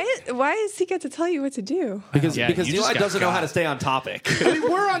right. Here's Why does he get to tell you what to do? Because Yeah, because you just Neil got doesn't know how got. to stay on topic. I mean,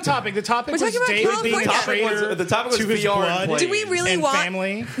 we're on topic. The topic was talking about David being a California. traitor The topic was to his VR and blood planes. Do we really and want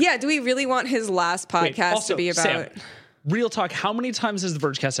family. Yeah, do we really want his last Wait, podcast also, to be about Sam, real talk, how many times has the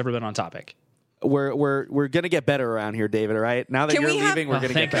Vergecast ever been on topic? We're gonna get better around here, David. All right. Now that Can you're we have- leaving, we're Oh,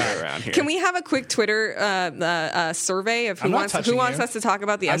 gonna thank get better God. around here. Can we have a quick Twitter survey of who I'm not wants touching you. us to talk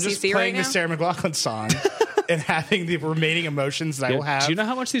about the I'm just FCC right playing now? the Sarah McLachlan song and having the remaining emotions that I will have. Do you know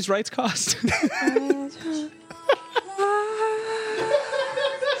how much these rights cost?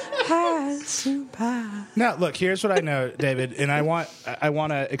 Now, look, here's what I know, David, and I want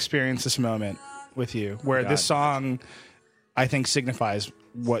to experience this moment with you, where this song, I think, signifies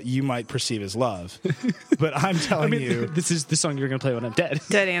what you might perceive as love. But I'm telling you, This is the song you're going to play when I'm dead.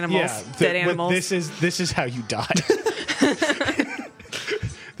 Dead animals. yeah, Dead but animals. This is how you die.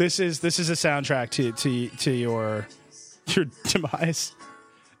 This is a soundtrack to your demise.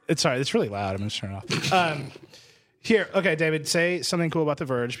 It's really loud. I'm going to turn it off. Here, okay, David, say something cool about The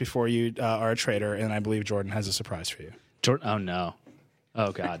Verge before you are a traitor, and I believe Jordan has a surprise for you. Jordan, oh no.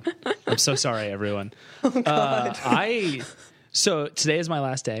 Oh God. I'm so sorry, everyone. Oh God. So today is my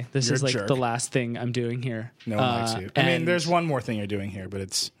last day. This You're is a like jerk. the last thing I'm doing here. No one likes you. I mean, there's one more thing you're doing here, but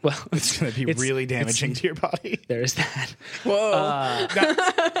it's going to be really damaging to your body. There is that. Whoa.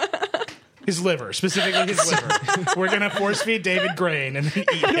 His liver, specifically his liver. We're going to force feed David grain and then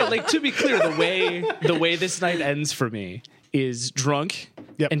eat No, it. like to be clear, the way this night ends for me is drunk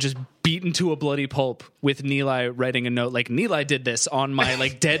Yep. and just beaten to a bloody pulp with Nilay writing a note like Nilay did this on my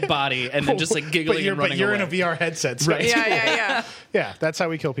like dead body and then just like giggling and running but you're away. in a VR headset. So Right. Yeah. yeah, that's how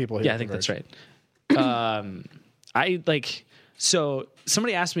we kill people here. Yeah, I at think The that's Verge. right. I like, so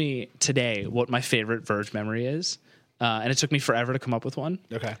somebody asked me today what my favorite Verge memory is, and it took me forever to come up with one.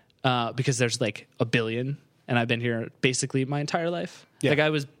 Okay. Because there's like a billion, and I've been here basically my entire life. Yeah.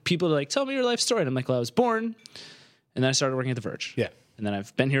 Like people are like, tell me your life story, and I'm like, well, I was born, and then I started working at The Verge. Yeah. And then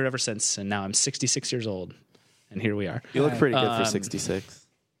I've been here ever since, and now I'm 66 years old, and here we are. You look pretty good for 66.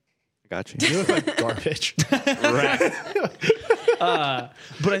 I got you. You look like garbage. Right.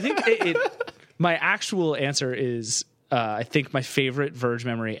 But I think my actual answer is I think my favorite Verge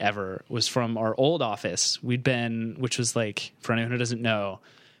memory ever was from our old office. Which was like, for anyone who doesn't know,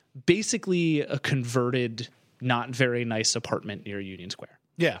 basically a converted, not very nice apartment near Union Square.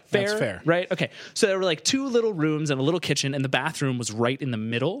 Yeah, that's fair. Right? Okay. So there were like two little rooms and a little kitchen, and the bathroom was right in the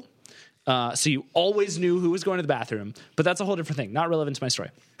middle. So you always knew who was going to the bathroom, but that's a whole different thing. Not relevant to my story.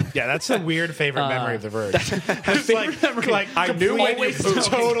 Yeah, that's a weird favorite memory of The Verge. It's memory. like I knew complete, when you pooped.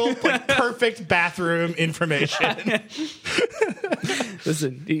 total, like, perfect bathroom information.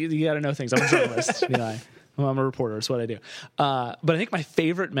 Listen, you got to know things. I'm a journalist. I'm a reporter. It's what I do. But I think my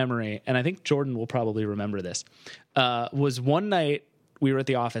favorite memory, and I think Jordan will probably remember this, was one night we were at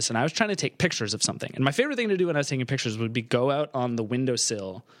the office and I was trying to take pictures of something. And my favorite thing to do when I was taking pictures would be go out on the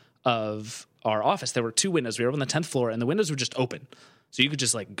windowsill of our office. There were two windows. We were on the 10th floor and the windows were just open. So you could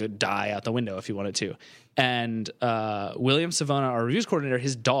just like go die out the window if you wanted to. And William Savona, our reviews coordinator,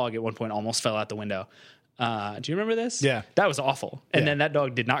 his dog at one point almost fell out the window. Do you remember this? Yeah. That was awful. And Yeah. then that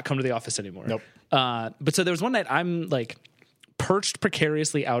dog did not come to the office anymore. Nope. But so there was one night I'm like perched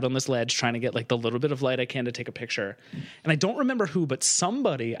precariously out on this ledge trying to get like the little bit of light I can to take a picture. And I don't remember who, but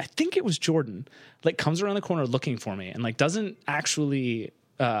somebody, I think it was Jordan, like comes around the corner looking for me and like doesn't actually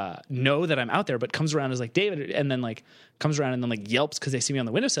know that I'm out there, but comes around and is like, David, and then like comes around and then like yelps because they see me on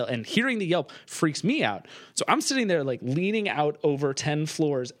the windowsill, and hearing the yelp freaks me out. So I'm sitting there like leaning out over 10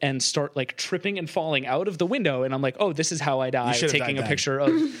 floors and start like tripping and falling out of the window. And I'm like, oh, this is how I die, should have taking died a then. picture of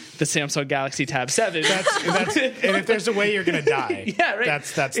the Samsung Galaxy Tab 7. That's and if there's a way you're gonna die, Yeah, right.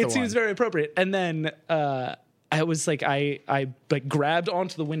 That's the it one. seems very appropriate. And then I was like, I like grabbed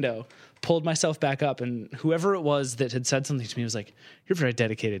onto the window, pulled myself back up, and whoever it was that had said something to me was like, "You're very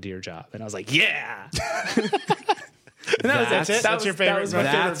dedicated to your job." And I was like, "Yeah." That's it. That's your favorite. That was my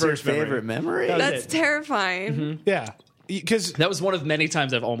That's your Verge memory. favorite memory? That's terrifying. Yeah, because That was one of many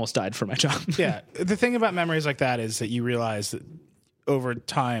times I've almost died for my job. yeah, the thing about memories like that is that you realize that over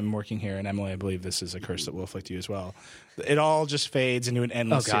time working here, and Emily, I believe this is a curse that will afflict you as well. It all just fades into an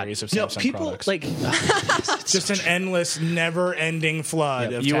endless series of Samsung people products. like just an endless, never-ending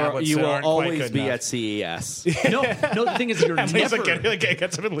flood of You tablets will that aren't quite always good be enough. at CES. no. The thing is, you're Emily's never. like,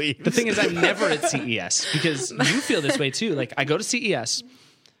 gets up and leaves. The thing is, I'm never at CES because you feel this way too. Like I go to CES,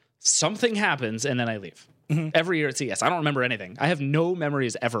 something happens, and then I leave. Every year at CES, I don't remember anything. I have no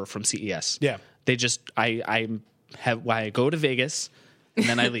memories ever from CES. Yeah. They just I go to Vegas and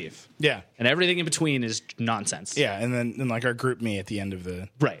then I leave. Yeah. And everything in between is nonsense. Yeah, and then like our group me at the end of the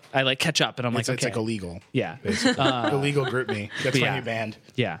Right. I like catch up and I'm it's like, okay. like illegal. Yeah. Illegal group me. That's my yeah. new band.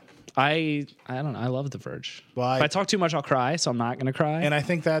 Yeah. I don't know. I love The Verge. Well, if I talk too much, I'll cry, so I'm not going to cry. And I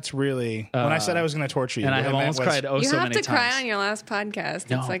think that's really when I said I was going to torture you. And I what have meant almost was- cried You so have many to times. cry on your last podcast.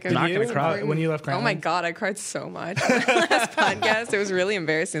 No, It's like I'm not gonna cry. when you left Oh Crown. my god, I cried so much on my last podcast. It was really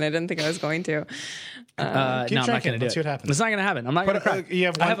embarrassing. I didn't think I was going to. Keep no, I'm not drinking. going to do Let's it. see what happens. It's not going to happen. I'm not going to cry. You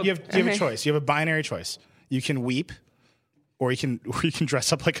have I one, have you have a Okay. choice. You have a binary choice. You can weep, or you can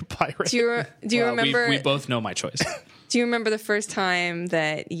dress up like a pirate. Do you remember? We both know my choice. Do you remember the first time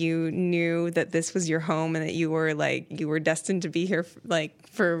that you knew that this was your home and that you were destined to be here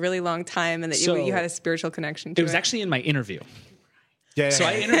for a really long time and that So- you had a spiritual connection to it? It was actually in my interview. Yeah. So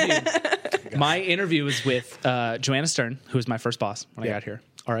I interviewed. My interview was with Joanna Stern, who was my first boss when I got here.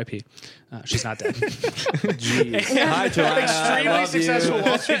 R.I.P. She's not dead. Hi, Joanna. I Extremely love successful you.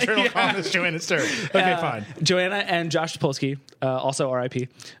 Wall Street Journal columnist Joanna Stern. Okay, fine. Joanna and Josh Topolsky, also R.I.P.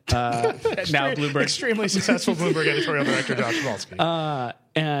 Now Bloomberg. Extremely successful Bloomberg editorial director Josh Kowalski.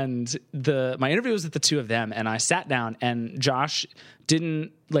 And my interview was with the two of them, and I sat down, and Josh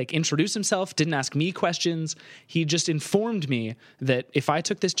didn't introduce himself, didn't ask me questions. He just informed me that if I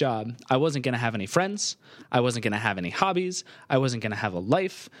took this job, I wasn't going to have any friends, I wasn't going to have any hobbies, I wasn't going to have a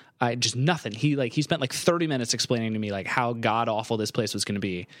life, just nothing. He spent 30 minutes explaining to me how god awful this place was going to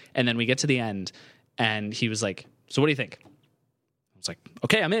be, and then we get to the end, and he was like, "So what do you think?" I was like,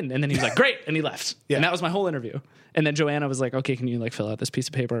 "Okay, I'm in." And then he was like, "Great," and he left. Yeah. And that was my whole interview. And then Joanna was like, "Okay, can you fill out this piece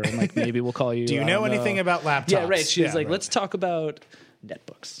of paper and maybe we'll call you." Do you know anything about laptops? Yeah, right. She was like, right. "Let's talk about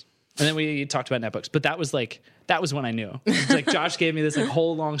netbooks." And then we talked about netbooks. But that was when I knew. It's Josh gave me this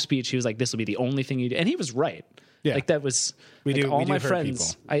whole long speech. He was like, "This will be the only thing you do," and he was right. Yeah. That was all my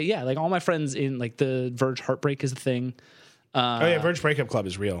friends. All my friends in the Verge Heartbreak is the thing. Oh yeah, Verge Breakup Club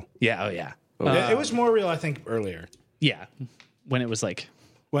is real. Yeah. Oh yeah. It was more real, I think, earlier. Yeah. When it was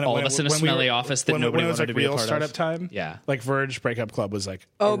When all of us in a smelly office that nobody when it was wanted to be a real part startup of. time. Yeah. Verge Breakup Club was like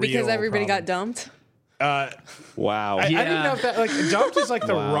because everybody got got dumped. Wow. I didn't know if that dumped is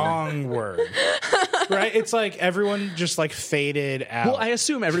the wrong word, right? It's everyone just faded out. Well, I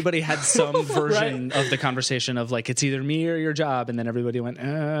assume everybody had some version of the conversation of it's either me or your job, and then everybody went,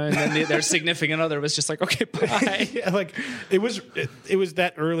 and then their significant other was just okay, bye. Yeah, it was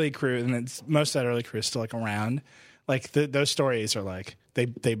that early crew, and most of that early crew is still around. Those stories are they.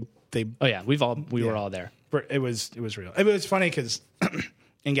 Oh yeah, we were all there. It was real. It was funny because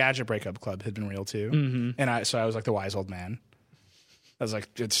Engadget Breakup Club had been real too, and I was the wise old man. I was like,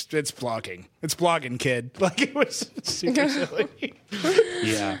 it's blogging, kid. It was super silly.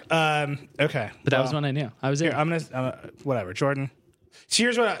 Yeah. Okay, But that was when I knew I was here. there. I'm gonna whatever, Jordan. So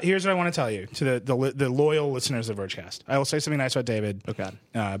here's what I want to tell you to the loyal listeners of Vergecast. I will say something nice about David. Oh God.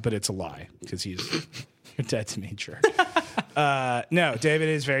 But it's a lie because you're dead to me, jerk. No, David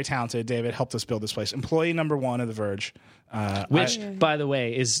is very talented. David helped us build this place. Employee number 1 of The Verge. Which, by the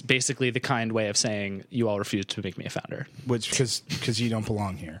way, is basically the kind way of saying you all refused to make me a founder. Because you don't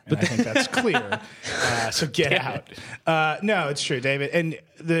belong here, and I think that's clear. So get out. No, it's true, David. And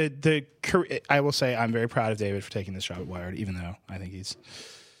I will say I'm very proud of David for taking this job at Wired, even though I think he's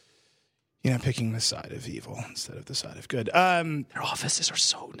picking the side of evil instead of the side of good. Their offices are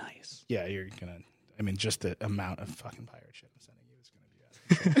so nice. Yeah, you're gonna. I mean, just the amount of fucking pirate shit I'm sending you is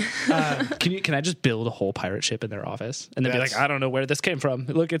going to be out of control. Can I just build a whole pirate ship in their office and then be That's- like, I don't know where this came from.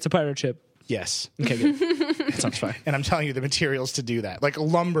 Look, it's a pirate ship. Yes. Okay, good. That sounds fine. And I'm telling you the materials to do that.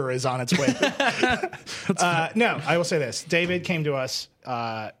 Lumber is on its way. No, I will say this. David came to us.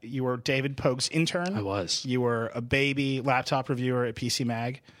 You were David Pogue's intern. I was. You were a baby laptop reviewer at PC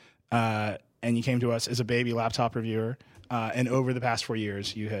Mag. And you came to us as a baby laptop reviewer. And over the past 4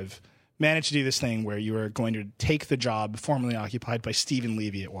 years, you have managed to do this thing where you are going to take the job formerly occupied by Stephen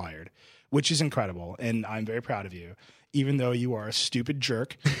Levy at Wired, which is incredible. And I'm very proud of you. Even though you are a stupid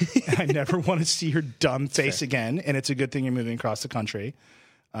jerk, I never want to see your dumb face again. And it's a good thing you're moving across the country.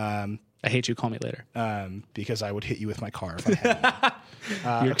 I hate you. Call me later. because I would hit you with my car if I had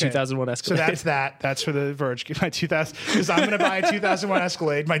it. Your 2001 So Escalade. that's that. That's for the Verge. My 2000, because I'm going to buy a 2001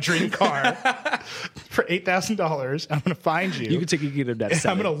 Escalade, my dream car, for $8,000. I'm going to find you. You can take a Geeter Death.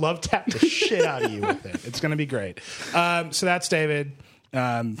 I'm going to love tap the shit out of you with it. It's going to be great. So that's David.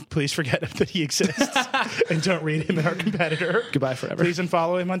 Please forget that he exists and don't read him as our competitor. Goodbye forever. Please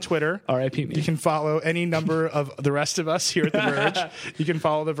unfollow him on Twitter. R.I.P. me. You can follow any number of the rest of us here at The Verge. You can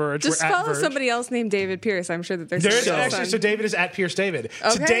follow The Verge. Just We're at follow Verge. somebody else named David Pierce. I'm sure that there's There's somebody else actually, on- so David is at Pierce David.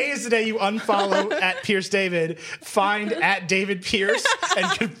 Okay. Today is the day you unfollow at Pierce David, find at David Pierce, and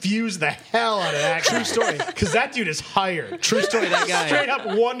confuse the hell out of that. True story. Because that dude is hired. True story. That guy. Straight up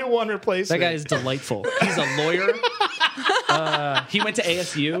 1-to-1 replacement. That guy is delightful. He's a lawyer. He went to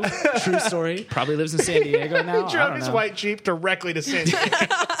ASU. True story. Probably lives in San Diego now. He I drove don't his know. white Jeep directly to San Diego.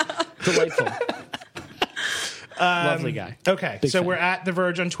 Delightful. Lovely guy. Okay, Big so fan. we're at The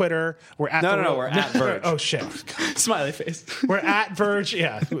Verge on Twitter. We're at No, we're at Verge. Oh, shit. Smiley face. We're at Verge.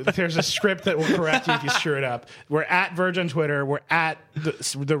 Yeah, there's a script that will correct you if you screw it up. We're at Verge on Twitter. We're at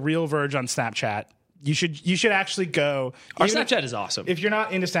the real Verge on Snapchat. You should actually go. Our even if- Snapchat is awesome. If you're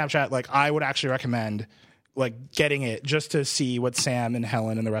not into Snapchat, like I would actually recommend like getting it just to see what Sam and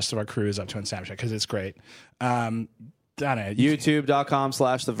Helen and the rest of our crew is up to on Snapchat because it's great. I don't know.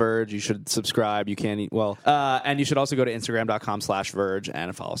 YouTube.com/The Verge. You should subscribe. You can eat well. And you should also go to Instagram.com/Verge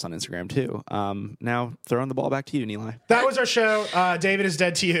and follow us on Instagram too. Now throwing the ball back to you, Nilay. That was our show. David is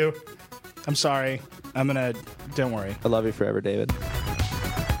dead to you. I'm sorry. Don't worry. I love you forever, David.